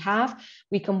lectures that we have,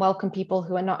 we can welcome people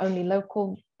who are not only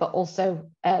local, but also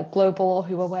global, or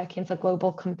who are working for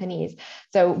global companies.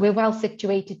 So we're well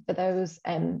situated for those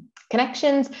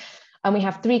connections. And we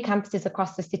have 3 campuses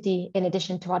across the city in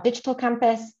addition to our digital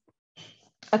campus.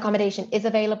 Accommodation is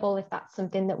available if that's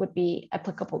something that would be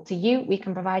applicable to you. We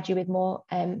can provide you with more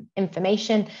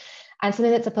information. And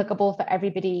something that's applicable for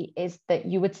everybody is that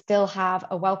you would still have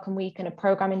a welcome week and a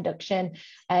program induction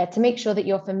to make sure that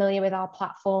you're familiar with our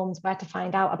platforms, where to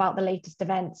find out about the latest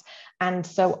events, and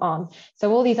so on.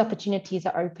 So all these opportunities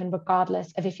are open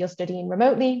regardless of if you're studying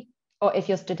remotely or if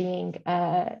you're studying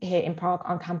here in Prague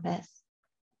on campus.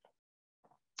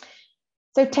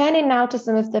 So turning now to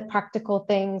some of the practical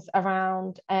things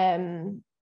around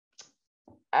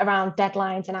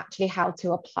deadlines and actually how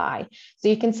to apply. So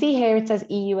you can see here it says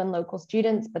EU and local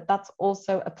students, but that's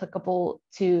also applicable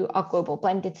to our global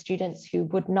blended students who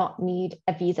would not need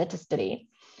a visa to study.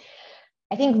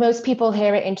 I think most people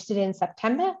here are interested in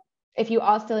September. If you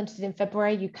are still interested in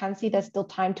February, you can see there's still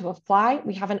time to apply.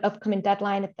 We have an upcoming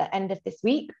deadline at the end of this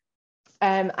week.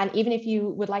 And even if you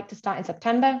would like to start in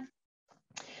September,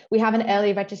 we have an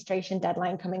early registration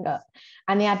deadline coming up.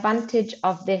 And the advantage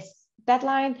of this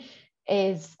deadline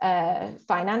is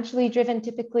financially driven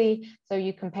typically. So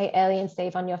you can pay early and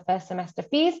save on your first semester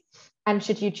fees. And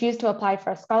should you choose to apply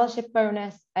for a scholarship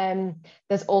bonus,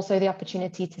 there's also the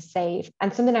opportunity to save.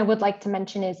 And something I would like to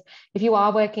mention is if you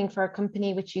are working for a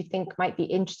company which you think might be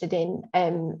interested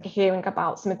in hearing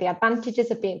about some of the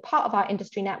advantages of being part of our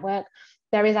industry network,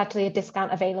 there is actually a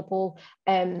discount available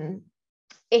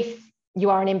if you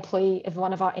are an employee of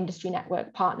one of our industry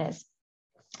network partners.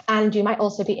 And you might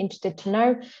also be interested to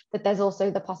know that there's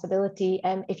also the possibility,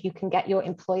 if you can get your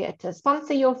employer to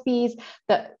sponsor your fees,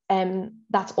 that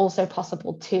that's also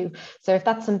possible too. So if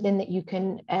that's something that you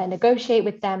can negotiate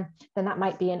with them, then that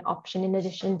might be an option in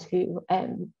addition to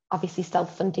obviously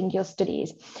self-funding your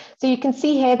studies. So you can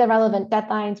see here the relevant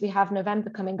deadlines. We have November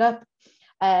coming up.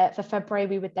 For February,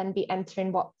 we would then be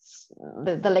entering what's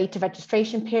the later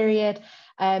registration period.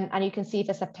 And you can see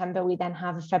for September, we then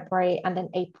have a February and an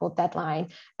April deadline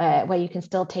where you can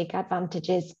still take advantage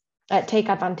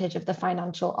of the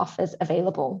financial offers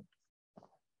available.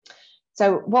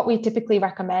 So what we typically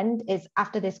recommend is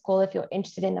after this call, if you're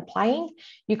interested in applying,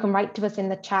 you can write to us in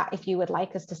the chat if you would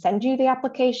like us to send you the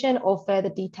application or further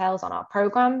details on our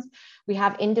programs. We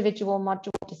have individual module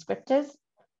descriptors.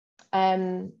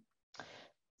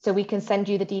 So we can send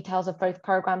you the details of both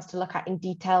programs to look at in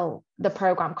detail the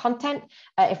program content.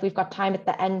 If we've got time at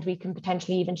the end, we can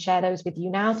potentially even share those with you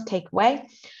now to take away.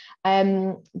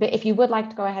 But if you would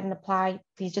like to go ahead and apply,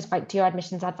 please just write to your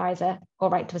admissions advisor or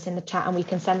write to us in the chat and we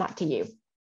can send that to you.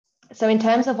 So in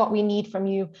terms of what we need from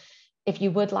you, if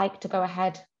you would like to go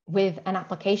ahead with an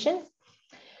application,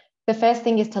 the first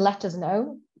thing is to let us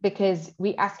know, because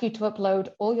we ask you to upload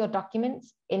all your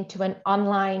documents into an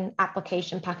online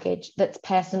application package that's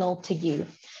personal to you.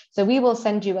 So we will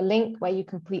send you a link where you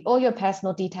complete all your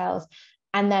personal details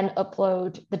and then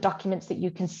upload the documents that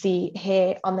you can see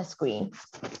here on the screen.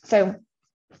 So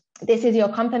this is your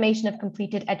confirmation of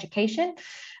completed education.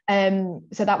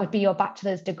 So that would be your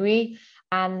bachelor's degree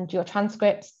and your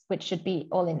transcripts, which should be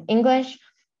all in English.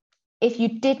 If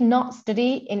you did not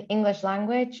study in English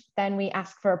language, then we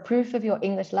ask for a proof of your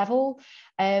English level.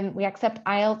 We accept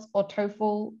IELTS or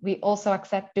TOEFL. We also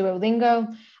accept Duolingo,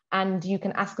 and you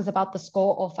can ask us about the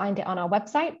score or find it on our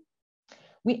website.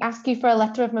 We ask you for a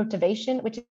letter of motivation,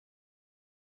 which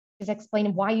is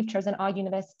explaining why you've chosen our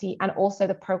university and also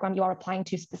the program you are applying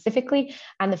to specifically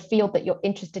and the field that you're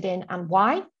interested in and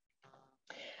why.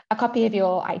 A copy of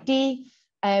your ID.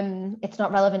 It's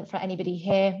not relevant for anybody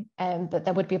here, but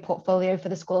there would be a portfolio for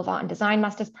the School of Art and Design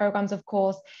Master's programs, of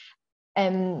course.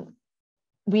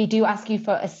 We do ask you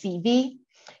for a CV,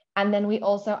 and then we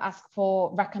also ask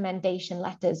for recommendation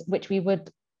letters, which we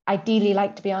would ideally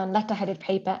like to be on letter-headed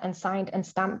paper and signed and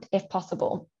stamped if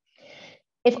possible.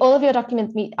 If all of your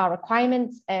documents meet our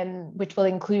requirements, which will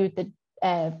include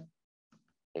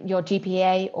your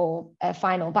GPA or a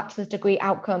final bachelor's degree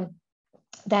outcome,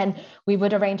 then we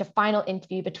would arrange a final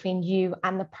interview between you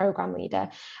and the program leader.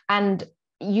 And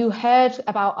you heard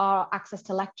about our access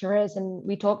to lecturers, and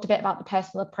we talked a bit about the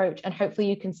personal approach, and hopefully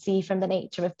you can see from the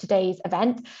nature of today's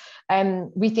event,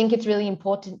 we think it's really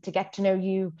important to get to know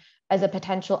you as a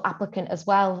potential applicant as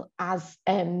well as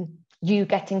you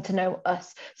getting to know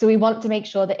us. So we want to make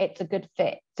sure that it's a good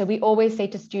fit. So we always say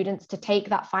to students to take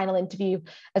that final interview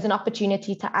as an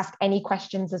opportunity to ask any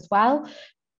questions as well,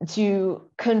 to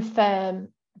confirm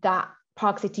that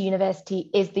Prague City University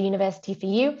is the university for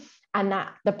you, and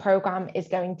that the program is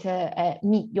going to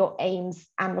meet your aims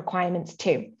and requirements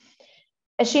too.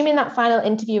 Assuming that final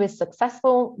interview is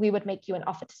successful, we would make you an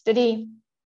offer to study.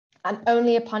 And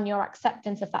only upon your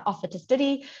acceptance of that offer to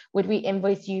study would we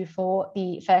invoice you for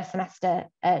the first semester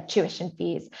tuition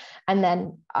fees. And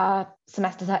then our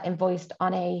semesters are invoiced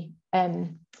on a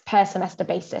per semester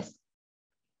basis.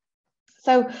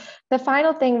 So the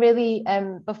final thing really,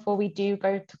 before we do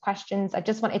go to questions, I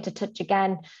just wanted to touch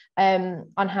again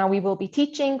on how we will be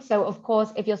teaching. So of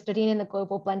course, if you're studying in the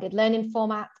global blended learning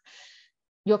format,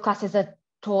 your classes are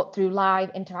taught through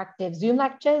live interactive Zoom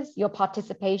lectures. Your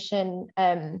participation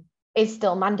is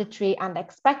still mandatory and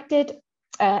expected.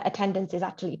 Attendance is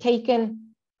actually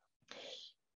taken.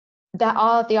 There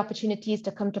are the opportunities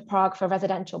to come to Prague for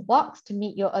residential blocks to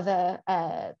meet your other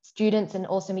students and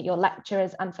also meet your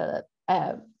lecturers, and for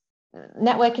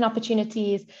networking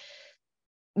opportunities.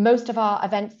 Most of our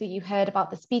events that you heard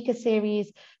about, the speaker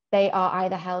series, they are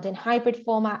either held in hybrid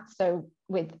format, so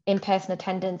with in-person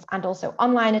attendance and also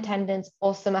online attendance,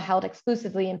 or some are held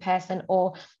exclusively in person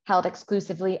or held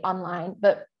exclusively online.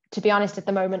 But to be honest, at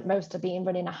the moment, most are being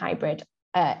run in a hybrid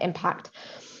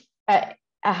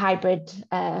hybrid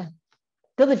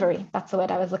delivery. That's the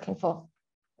word I was looking for.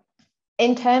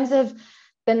 In terms of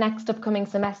the next upcoming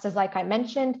semesters, like I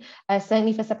mentioned,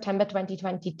 certainly for September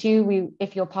 2022,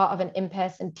 if you're part of an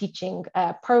in-person teaching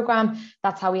program,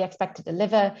 that's how we expect to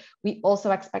deliver. We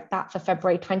also expect that for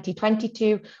February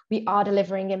 2022. We are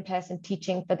delivering in-person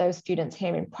teaching for those students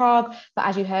here in Prague, but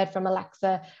as you heard from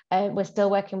Alexa, we're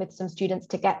still working with some students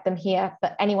to get them here,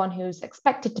 but anyone who's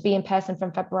expected to be in person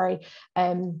from February,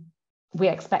 we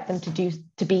expect them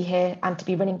to be here and to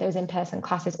be running those in-person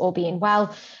classes, all being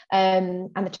well. And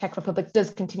the Czech Republic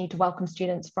does continue to welcome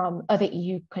students from other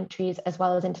EU countries as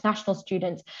well as international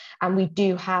students. And we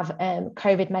do have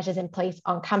COVID measures in place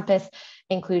on campus,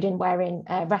 including wearing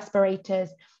respirators.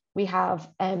 We have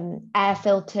air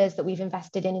filters that we've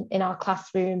invested in our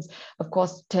classrooms, of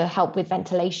course, to help with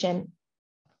ventilation,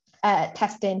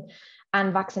 testing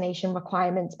and vaccination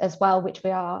requirements as well, which we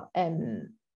are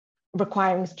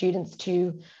requiring students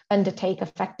to undertake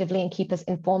effectively and keep us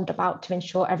informed about, to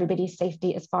ensure everybody's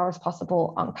safety as far as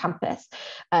possible on campus.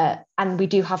 And we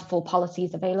do have full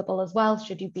policies available as well,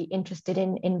 should you be interested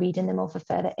in reading them or for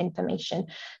further information.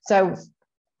 So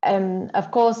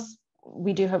of course,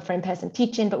 we do hope for in-person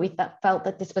teaching, but we felt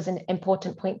that this was an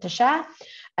important point to share.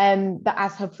 But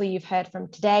as hopefully you've heard from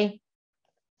today,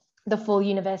 the full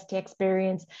university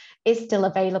experience is still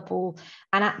available.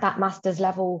 And at that master's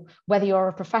level, whether you're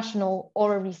a professional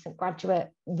or a recent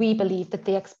graduate, we believe that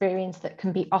the experience that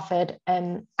can be offered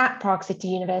at Prague City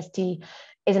University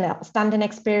is an outstanding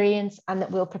experience, and that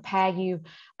will prepare you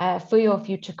for your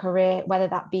future career, whether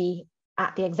that be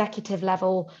at the executive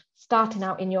level, starting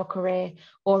out in your career,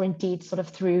 or indeed sort of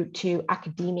through to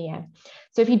academia.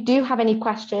 So if you do have any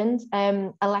questions,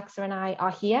 Alexa and I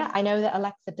are here. I know that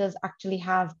Alexa does actually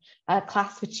have a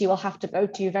class which she will have to go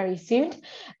to very soon,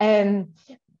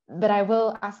 but I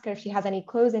will ask her if she has any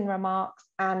closing remarks,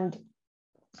 and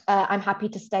I'm happy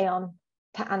to stay on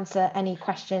to answer any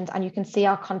questions, and you can see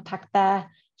our contact there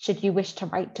should you wish to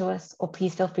write to us, or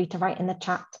please feel free to write in the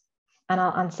chat and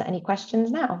I'll answer any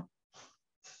questions now.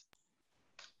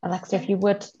 Alexa, if you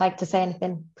would like to say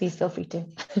anything, please feel free to.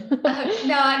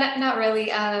 No, not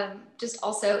really. Just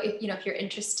also, if you're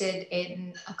interested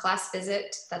in a class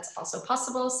visit, that's also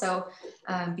possible. So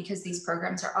because these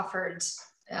programs are offered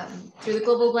through the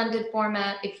global blended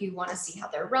format, if you want to see how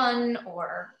they're run,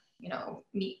 or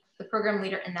meet the program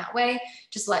leader in that way,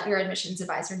 just let your admissions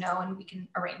advisor know and we can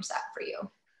arrange that for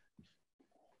you.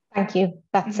 Thank you.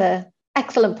 That's an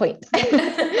excellent point.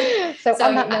 So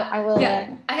on that note, I will.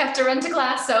 Yeah, I have to run to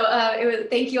class. So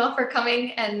thank you all for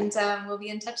coming, and we'll be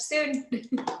in touch soon.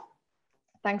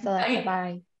 Thanks, Alexa.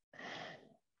 Bye.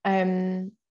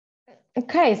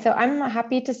 Okay, so I'm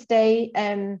happy to stay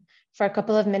for a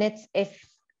couple of minutes if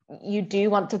you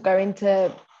do want to go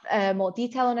into more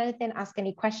detail on anything, ask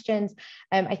any questions.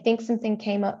 I think something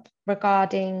came up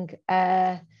regarding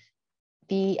the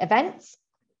events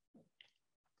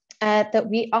that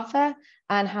we offer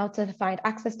and how to find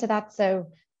access to that. So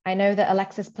I know that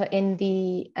Alexa's put in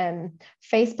the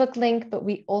Facebook link, but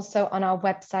we also on our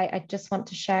website, I just want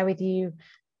to share with you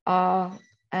our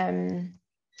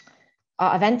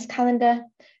events calendar,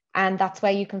 and that's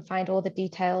where you can find all the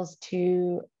details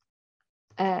to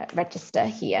register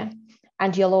here.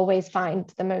 And you'll always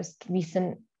find the most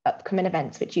recent upcoming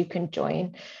events which you can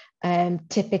join.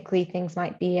 Typically, things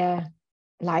might be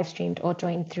live streamed or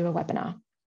joined through a webinar.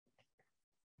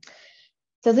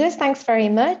 So Lewis, thanks very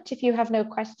much. If you have no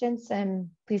questions,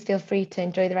 please feel free to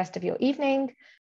enjoy the rest of your evening.